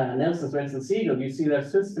Nelson, Swenson, Siegel, you see there are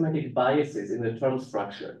systematic biases in the term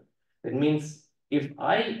structure. That means if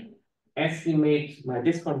I estimate my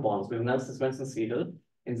discount bonds with Nelson, Swenson, Siegel,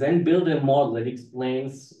 and then build a model that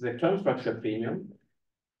explains the term structure premium,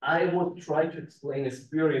 I would try to explain a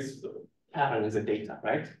spurious pattern in the data,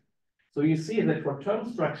 right? So you see that for term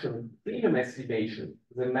structure premium estimation,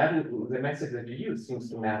 the method that you use seems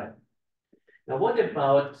to matter. Now, what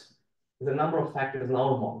about the number of factors in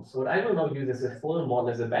our model? So what I will now use as a full model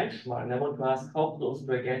as a benchmark, and I want to ask how close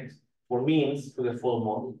do I get for means to the full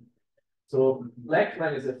model? So black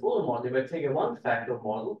line is a full model. If I take a 1-factor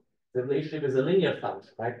model, the relationship is a linear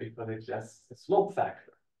function, right? Because it's just a slope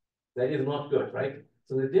factor. That is not good, right?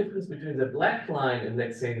 So the difference between the black line and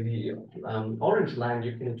let's say the orange line,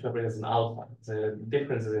 you can interpret as an alpha. The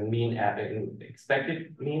differences in mean in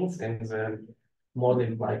expected means and the model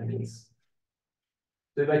implied means.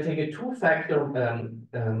 So if I take a two-factor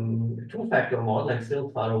model, I'm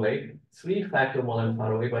still far away. Three-factor model, I'm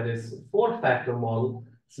far away, but this four-factor model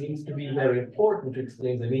seems to be very important to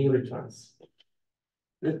explain the mean returns.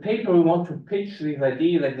 The paper we want to pitch this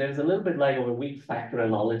idea that there's a little bit like of a weak factor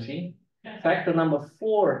analogy. Factor number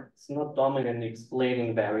 4 is not dominant in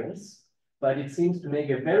explaining variance, but it seems to make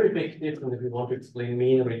a very big difference if we want to explain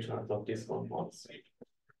mean returns of discount bonds.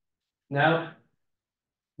 Now,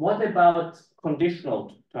 what about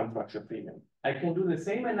conditional term structure premium? I can do the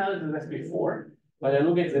same analysis as before, but I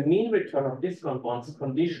look at the mean return of discount bonds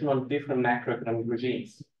conditional on different macroeconomic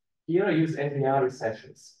regimes. Here I use NPR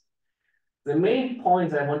recessions. The main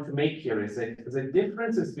points I want to make here is that the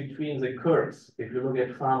differences between the curves, if you look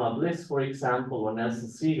at Farmer Bliss, for example, or Nelson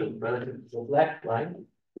Siegel relative to the black line,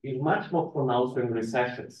 is much more pronounced in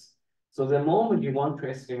recessions. So the moment you want to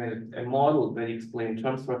estimate a model that explains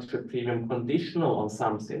term structure premium conditional on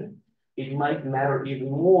something, it might matter even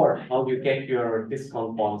more how you get your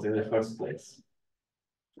discount bonds in the first place.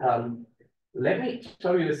 Let me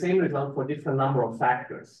show you the same result for different number of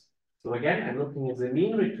factors. So again, I'm looking at the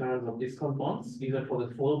mean returns of discount bonds, either for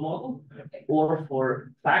the full model or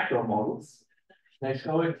for factor models. And I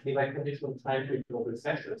show it if I conditional time to ignore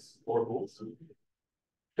recessions or bulls.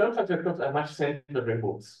 Term structure curves are much simpler than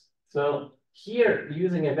bulls. So here,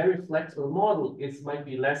 using a very flexible model, it might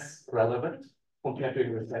be less relevant compared to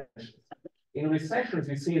in recessions. In recessions,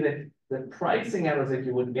 you see that the pricing errors that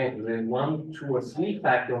you would get with a 1, 2, or 3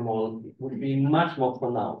 factor model would be much more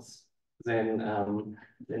pronounced than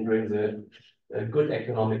during the good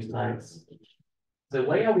economic times. The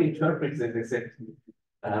way I would interpret this is that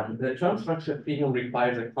the term structure premium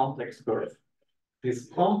requires a complex curve. This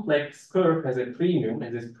complex curve has a premium,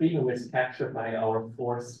 and this premium is captured by our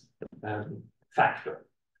force factor.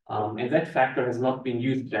 And that factor has not been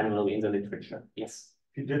used generally in the literature. Yes.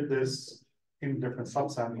 He did this in different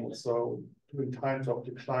subsamples. So in times of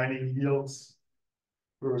declining yields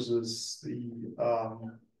versus the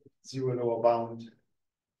zero lower bound,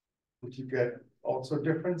 would you get also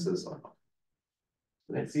differences or not?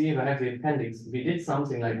 Let's see if I have the appendix. We did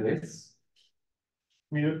something like this.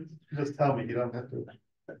 You just tell me, you don't have to.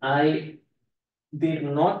 I did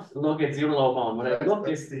not look at zero lower bound. What I looked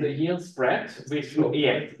is the yield spread, which,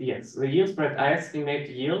 yes, the yield spread, I estimate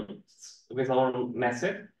yields with our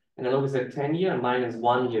method, and I look at the 10-year minus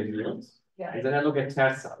 1-year yield. Yeah. And then I look at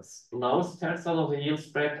tercels, lowest tercel of the yield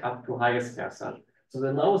spread up to highest tercel. So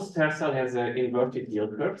the lowest tercel has inverted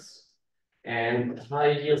yield curves, and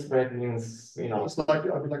high yield spread means, you know. It's like,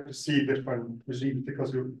 I would like to see different regimes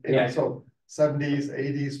because you, so 70s,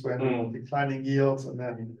 80s when declining yields, and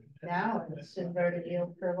then now it's inverted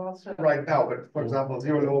yield curve also. Right now, but for example,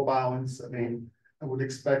 zero lower bounds, I mean, I would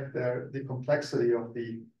expect the complexity of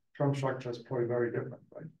the term structure is probably very different,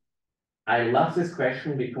 right? I love this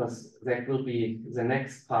question because that will be the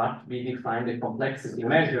next part. We define the complexity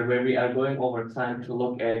measure where we are going over time to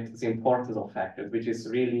look at the importance of factors, which is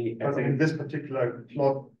really. But I mean, this particular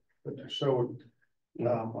plot that you showed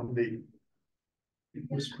on the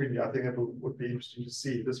screen, I think it would be interesting to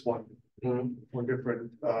see this one for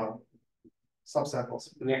different subsamples.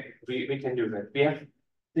 Yeah, we can do that. We have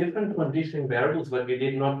different conditioning variables, but we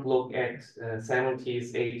did not look at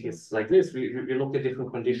 70s, 80s like this. We looked at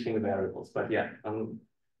different conditioning variables, but yeah.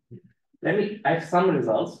 I have some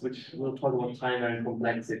results, which we'll talk about time and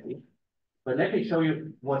complexity. But let me show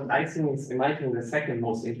you what I think is, in my opinion, the second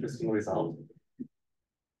most interesting result.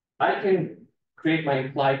 I can create my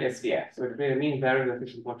implied SDF. So I create a mean variable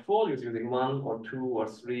efficient portfolios using 1 or 2 or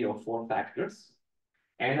 3 or 4 factors.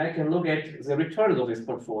 And I can look at the returns of this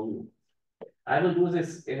portfolio. I will do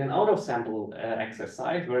this in an out-of-sample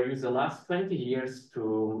exercise where I use the last 20 years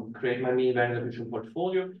to create my mean variable efficient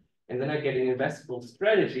portfolio, and then I get an investable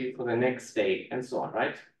strategy for the next day, and so on,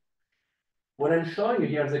 right? What I'm showing you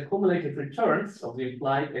here is the cumulative returns of the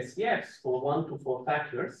implied SDFs for 1 to 4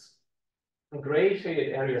 factors. Gray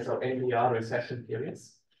shaded areas are NPR recession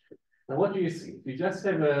periods. Now, what do you see? You just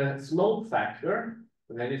have a slope factor,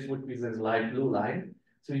 and then this would be this light blue line.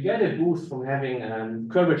 So you get a boost from having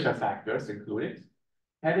curvature factors included.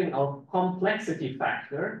 Having our complexity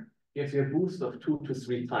factor gives you a boost of 2 to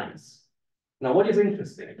 3 times. Now, what is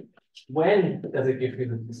interesting? When does it give you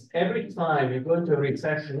the boost? Every time you go into a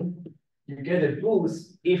recession, you get a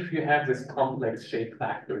boost if you have this complex shape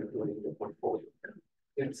factor included in the portfolio.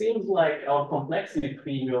 It seems like our complexity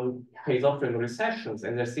premium pays off in recessions,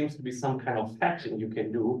 and there seems to be some kind of hatching you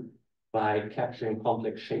can do by capturing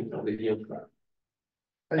complex shape of the yield curve.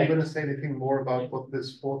 Are you going to say anything more about what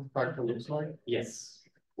this fourth factor looks like? Yes.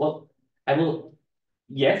 Well, I will.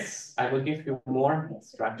 Yes, I will give you more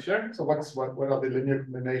structure. So what are the linear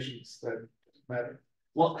combinations that matter?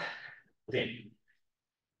 Well, okay.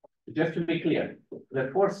 Just to be clear, the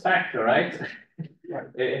fourth factor, right?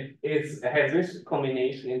 Has this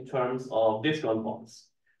combination in terms of discount bonds.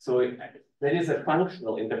 So that is a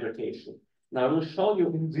functional interpretation. Now I will show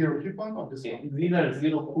you Zero coupon or this one? these are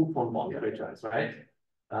zero coupon bond returns, right?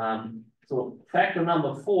 So factor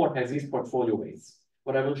number 4 has these portfolio weights.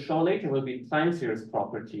 What I will show later will be time series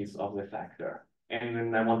properties of the factor. And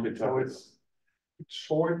then I want to So it's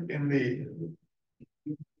short in the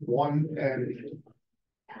 1 and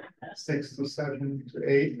 6 to 7 to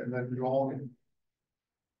 8, and then long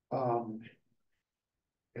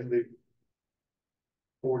in the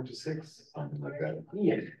 4 to 6, something like that.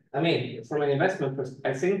 yeah, I mean, from an investment perspective,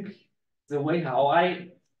 I think the way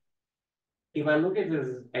if I look at this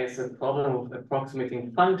as a problem of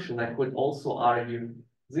approximating function, I could also argue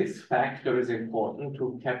this factor is important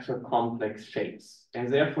to capture complex shapes,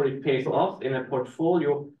 and therefore it pays off in a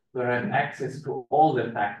portfolio where I have access to all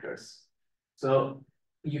the factors. So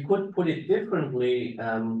you could put it differently.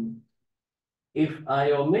 If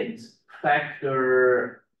I omit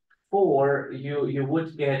factor 4, you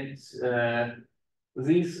would get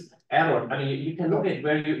these errors. I mean, you can look at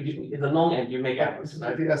where in the long end you make errors.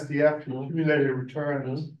 Right? Right? The SDF cumulative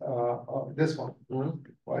returns, this one,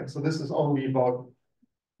 right? So this is only about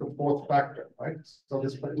the fourth factor, right? So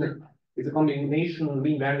this It's a combination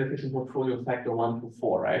mean very efficient portfolio factor 1 to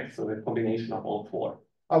 4, right? So the combination of all 4.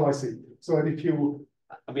 Oh, I see. So if you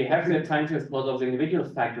We have the time series plot of the individual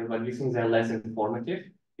factors, but we think they're less informative.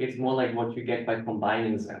 It's more like what you get by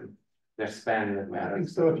combining them, their span that I think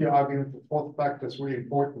matters. so if you're arguing the fourth factor is really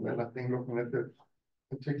important, and I think looking at the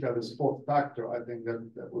particular this fourth factor, I think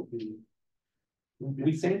that would be.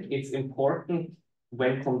 We think it's important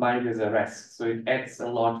when combined with the rest. So it adds a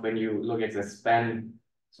lot when you look at the span.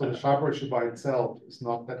 So the Sharpe ratio by itself is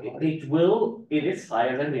not that high. It is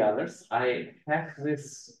higher than the others. I have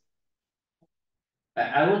this.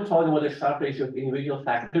 I will talk about the Sharpe ratio of individual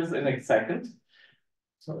factors in a second.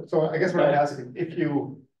 So I guess what I'm asking, if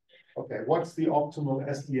you, okay, what's the optimal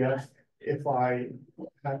SDF if I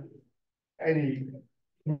have any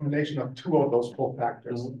combination of 2 of those 4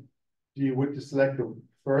 factors? Do you would you select the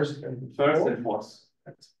first and Fourth?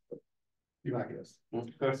 That's, you know, I guess.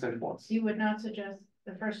 First and fourth. You would not suggest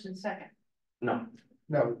the first and second. No.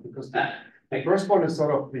 No, because the first one is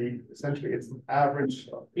sort of essentially it's an average.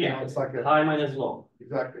 You know, it's like a high minus low.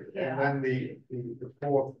 exactly, Yeah. and then the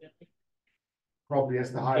fourth probably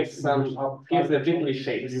has the highest. Gives the jiggly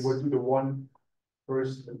shapes. You would do the 1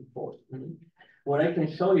 first and fourth. What I can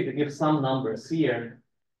show you to give some numbers here,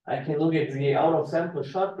 I can look at the out of sample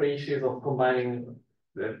Sharpe ratios of combining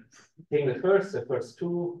taking the first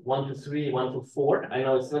 2, 1 to 3, 1 to 4. I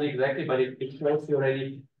know it's not exactly, but it shows you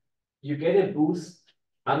already. You get a boost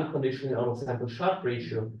unconditionally out of sample Sharpe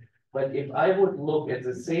ratio. But if I would look at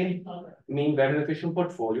the same mean very efficient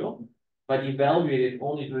portfolio, but evaluate it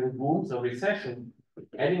only during booms or recession,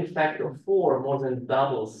 adding factor 4 more than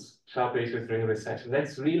doubles Sharpe ratio during recession.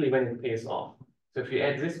 That's really when it pays off. So if you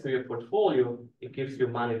add this to your portfolio, it gives you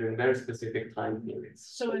money during very specific time periods.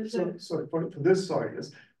 So it's So for this, sorry,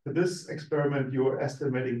 yes, for this experiment, you're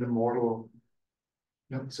estimating the model.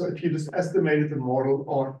 So if you just estimated the model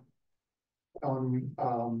on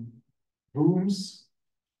booms,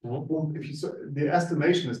 if you the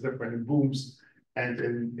estimation is different in booms and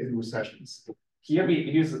in recessions. Here we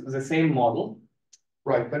use the same model.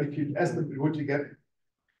 Right, but if you estimate, would you get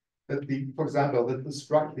that for example, that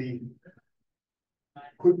the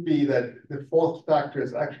could be that the fourth factor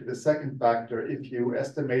is actually the second factor if you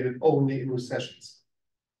estimate it only in recessions.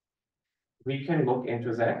 We can look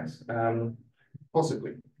into that.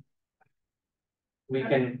 Possibly. We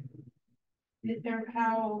can.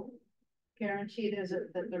 How guaranteed is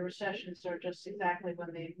it that the recessions are just exactly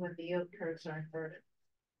when the yield curves are inverted?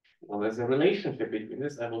 Well, there's a relationship between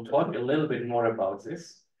this. I will talk a little bit more about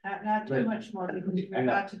this. Not too much more because we're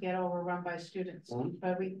about to get overrun by students,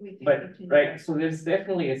 but we But right, so there's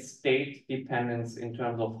definitely a state dependence in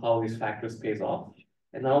terms of how these factors pays off.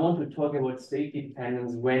 And I want to talk about state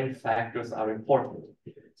dependence when factors are important.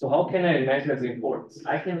 So how can I measure the importance?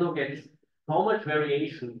 I can look at how much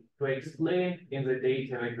variation to explain in the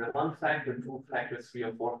data like the 1 factor, 2 factor, 3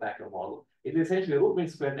 or 4 factor model. It's essentially root mean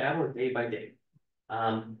squared error day by day.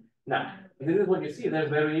 Now, this is what you see, there's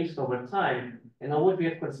variation over time. And now what we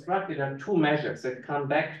have constructed are 2 measures that come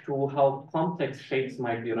back to how complex shapes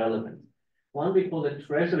might be relevant. One we call the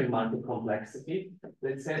Treasury market complexity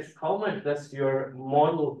that says how much does your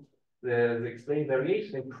model, the explained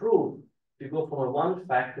variation improve if you go from a 1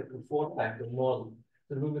 factor to 4 factor model.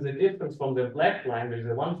 So look at the difference from the black line, which is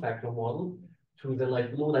a 1 factor model, to the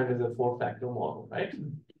light blue line, which is a 4 factor model, right?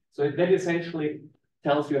 So that essentially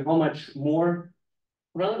tells you how much more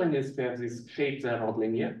relevant it is to have these shapes that are not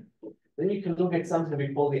linear. Then you can look at something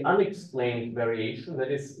we call the unexplained variation.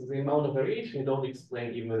 That is the amount of variation you don't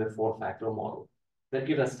explain even with a 4-factor model. That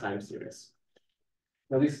gives us time series.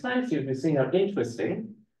 Now these time series we think are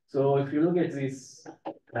interesting. So if you look at this,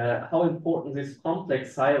 how important these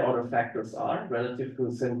complex higher order factors are relative to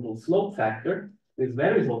a simple slope factor, this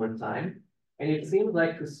varies over time. And it seems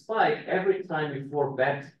like to spike every time before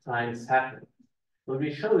bad times happen. So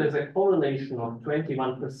we show there's a correlation of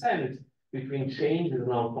 21% between changes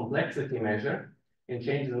in our complexity measure and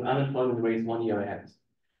changes in unemployment rates 1 year ahead.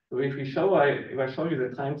 So if I show you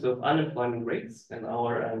the times of unemployment rates and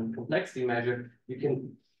our complexity measure, you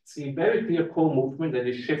can see very clear co-movement that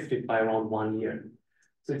is shifted by around 1 year.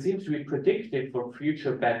 So it seems to be predicted for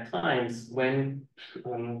future bad times when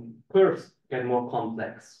curves get more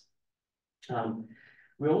complex.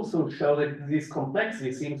 We also show that this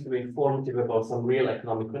complexity seems to be informative about some real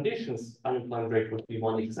economic conditions. Unemployment rate would be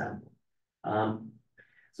one example.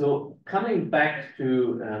 So coming back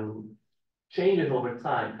to changes over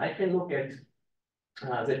time, I can look at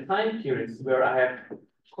the time periods where I have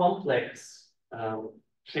complex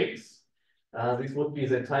shapes. This would be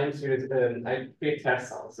the time series, I create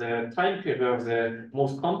tercels. The time period where the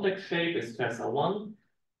most complex shape is tercel 1,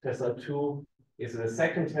 tercel 2 is the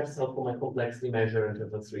second tercel for my complexity measure, and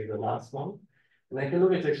tercel 3 the last one. And I can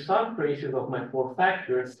look at the Sharpe ratios of my 4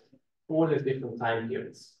 factors for these different time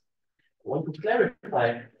periods. I want to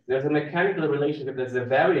clarify, there's a mechanical relationship, there's a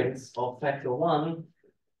variance of factor 1.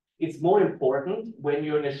 It's more important when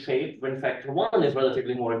you're in a shape when factor 1 is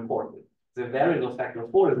relatively more important. The variance of factor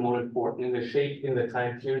 4 is more important in the shape in the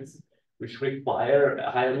time periods which require a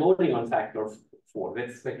higher loading on factor 4.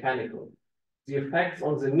 That's mechanical. The effects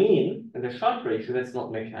on the mean and the Sharpe ratio, that's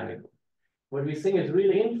not mechanical. What we think is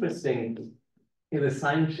really interesting is the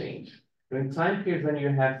sign change. In time periods when you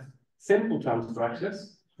have simple term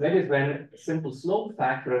structures, that is when simple slope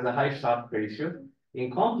factor has a high Sharpe ratio.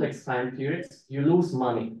 In complex time periods, you lose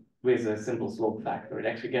money with a simple slope factor. It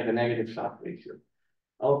actually gets a negative Sharpe ratio.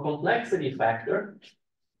 Our complexity factor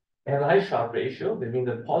has a high Sharpe ratio, that means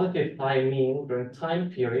a positive high mean during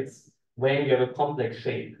time periods when you have a complex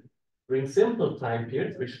shape. During simple time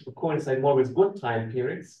periods, which coincide more with good time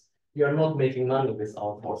periods, you are not making money with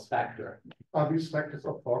our force factor. Are these factors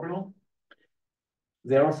orthogonal?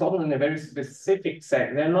 They are orthogonal in a very specific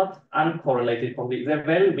set. They're not uncorrelated completely. They're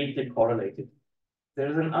very weakly correlated. There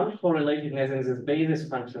is an uncorrelatedness in this basis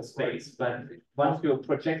function space, but once you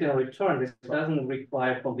project a return, this doesn't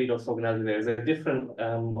require complete orthogonality. There is a different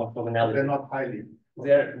orthogonality. They're not highly.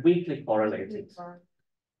 They're weakly correlated,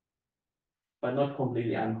 but not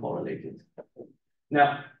completely uncorrelated.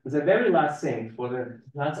 Now, the very last thing for the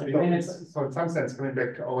last 3 minutes. So in some sense, coming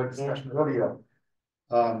back to our discussion earlier,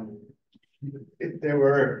 if they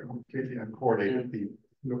were completely uncorrelated, the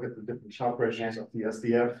look at the different Sharpe ratios of the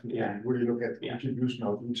SDF and really look at the contribution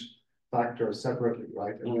of each factor separately,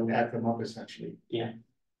 right? And you add them up essentially. Yeah.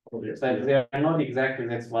 But they are not exactly,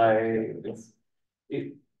 that's why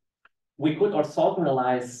we could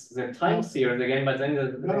orthogonalize the time series again, but then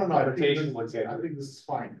the interpretation would get. I think this is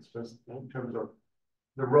fine. It's just in terms of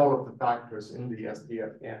the role of the factors in the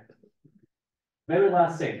SDF. Yeah. Very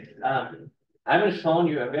last thing. I haven't shown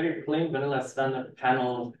you a very plain vanilla standard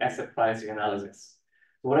panel asset pricing analysis.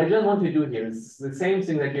 What I just want to do here is the same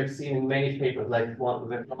thing that you've seen in many papers, like one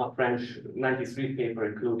the French 93 paper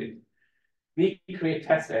included. We create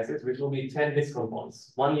test assets, which will be 10 discount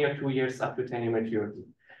bonds, 1 year, 2 years, up to 10-year maturity.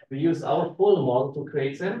 We use our full model to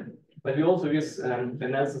create them, but we also use the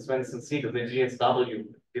Nelson-Swenson seed of the GSW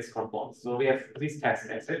discount bonds. So we have these test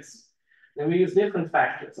assets. Then we use different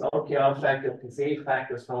factors, OKR factors, PCA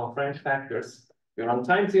factors from our French factors. We run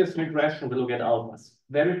time series regression, we look at alphas.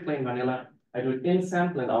 Very plain vanilla. I do it in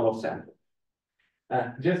sample and out of sample.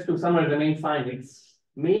 Just to summarize the main findings,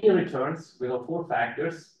 mean returns with our 4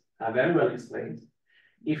 factors are very well explained.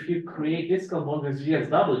 If you create discount bonds with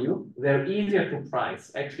GSW, they're easier to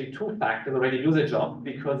price. Actually, 2 factors already do the job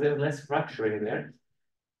because there's less structure in there.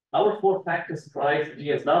 Our 4 factors price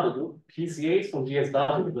GSW. PCAs from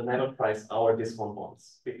GSW will never price our discount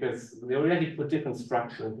bonds because they already put different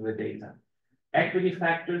structure into the data. Equity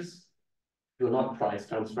factors do not price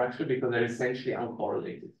term structure because they're essentially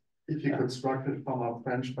uncorrelated. If you construct it from our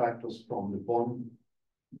French factors from the bond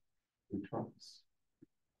returns.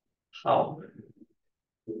 How?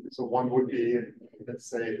 So one would be, let's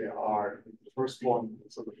say there are the first one.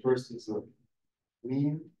 So the first is a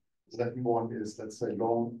mean. The second one is, let's say,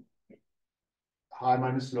 low, high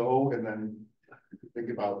minus low, and then think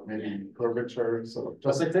about maybe curvature. So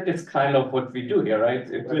just that is kind of what we do here, right?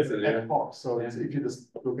 ad hoc. So if you just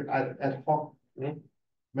look at ad hoc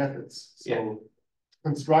methods. So Yeah.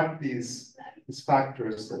 construct these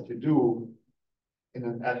factors that you do in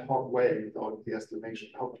an ad hoc way without the estimation.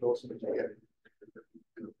 How close would you get?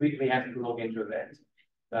 We have to look into that.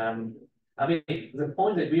 I mean, the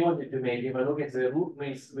point that we wanted to make, if I look at the root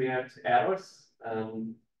means we have errors,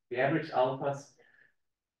 the average alphas.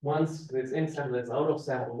 Once it's in sample, it's out of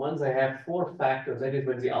sample. Once I have 4 factors, that is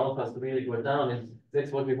when the alphas really go down, and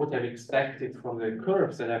that's what we would have expected from the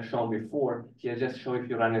curves that I've shown before. Here, just show if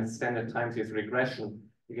you run a standard time series regression,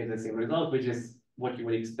 you get the same result, which is what you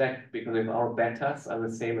would expect, because if our betas are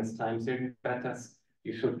the same as time series betas,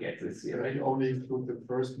 you should get this here, right? You only include the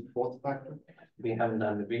first and fourth factor. We haven't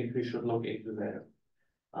done it. We should look into that.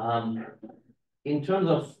 In terms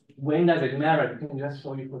of when does it matter, I can just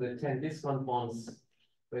show you for the 10 discount bonds.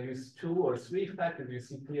 Where you use 2 or 3 factors, you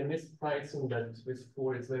see clear mispricing, but with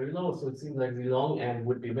 4 it's very low. So it seems like the long end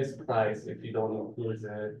would be mispriced if you don't include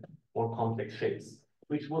the more complex shapes,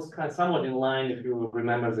 which was kind of somewhat in line if you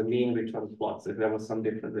remember the mean return plots, if there was some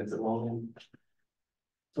difference in the long end.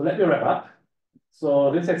 So let me wrap up.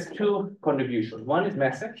 So this has 2 contributions. One is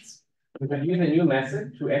methods. We can use a new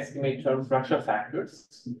method to estimate term structure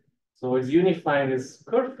factors. So it's unifying this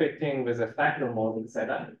curve fitting with a factor model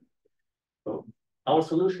setup. So our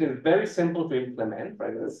solution is very simple to implement,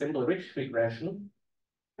 right? It's a simple rich regression.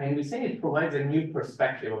 And we say it provides a new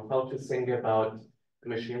perspective of how to think about the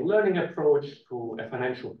machine learning approach to a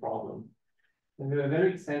financial problem. And we have a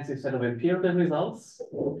very extensive set of empirical results.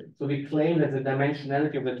 So we claim that the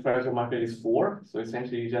dimensionality of the treasury market is 4. So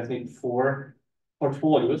essentially you just need 4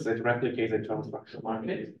 portfolios that replicate the term structure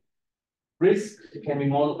market. Risk can be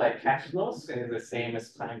modeled by cash flows and is the same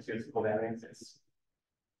as time series covariances.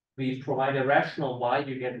 We provide a rationale why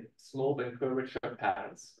you get slope and curvature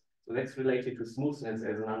patterns. So that's related to smoothness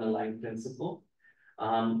as an underlying principle.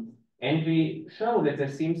 And we show that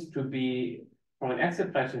there seems to be, from an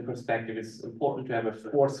asset pricing perspective, it's important to have a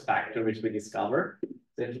force factor, which we discover,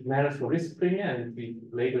 that matters for risk premium, and we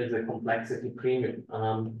label it the complexity premium.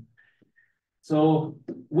 So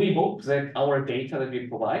we hope that our data that we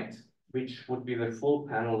provide, which would be the full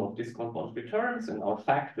panel of discount bond returns and our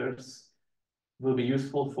factors, will be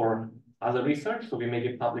useful for other research. So we make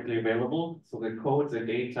it publicly available. So the code, the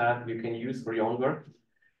data you can use for your own work.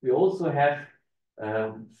 We also have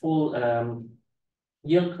full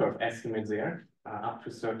yield curve estimates there, up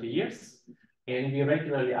to 30 years. And we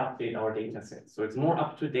regularly update our data sets. So it's more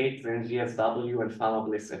up to date than GSW and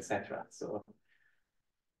Falabilis, etc. So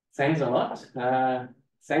thanks a lot.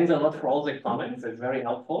 Thanks a lot for all the comments. It's very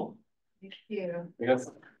helpful. Thank you.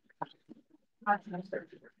 Because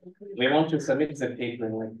we want to submit the paper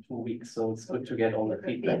in like 2 weeks, so it's good to get all the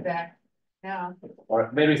feedback. Yeah.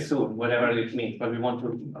 Or very soon, whatever it means, but we want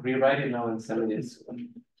to rewrite it now and submit it soon.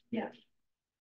 Yeah.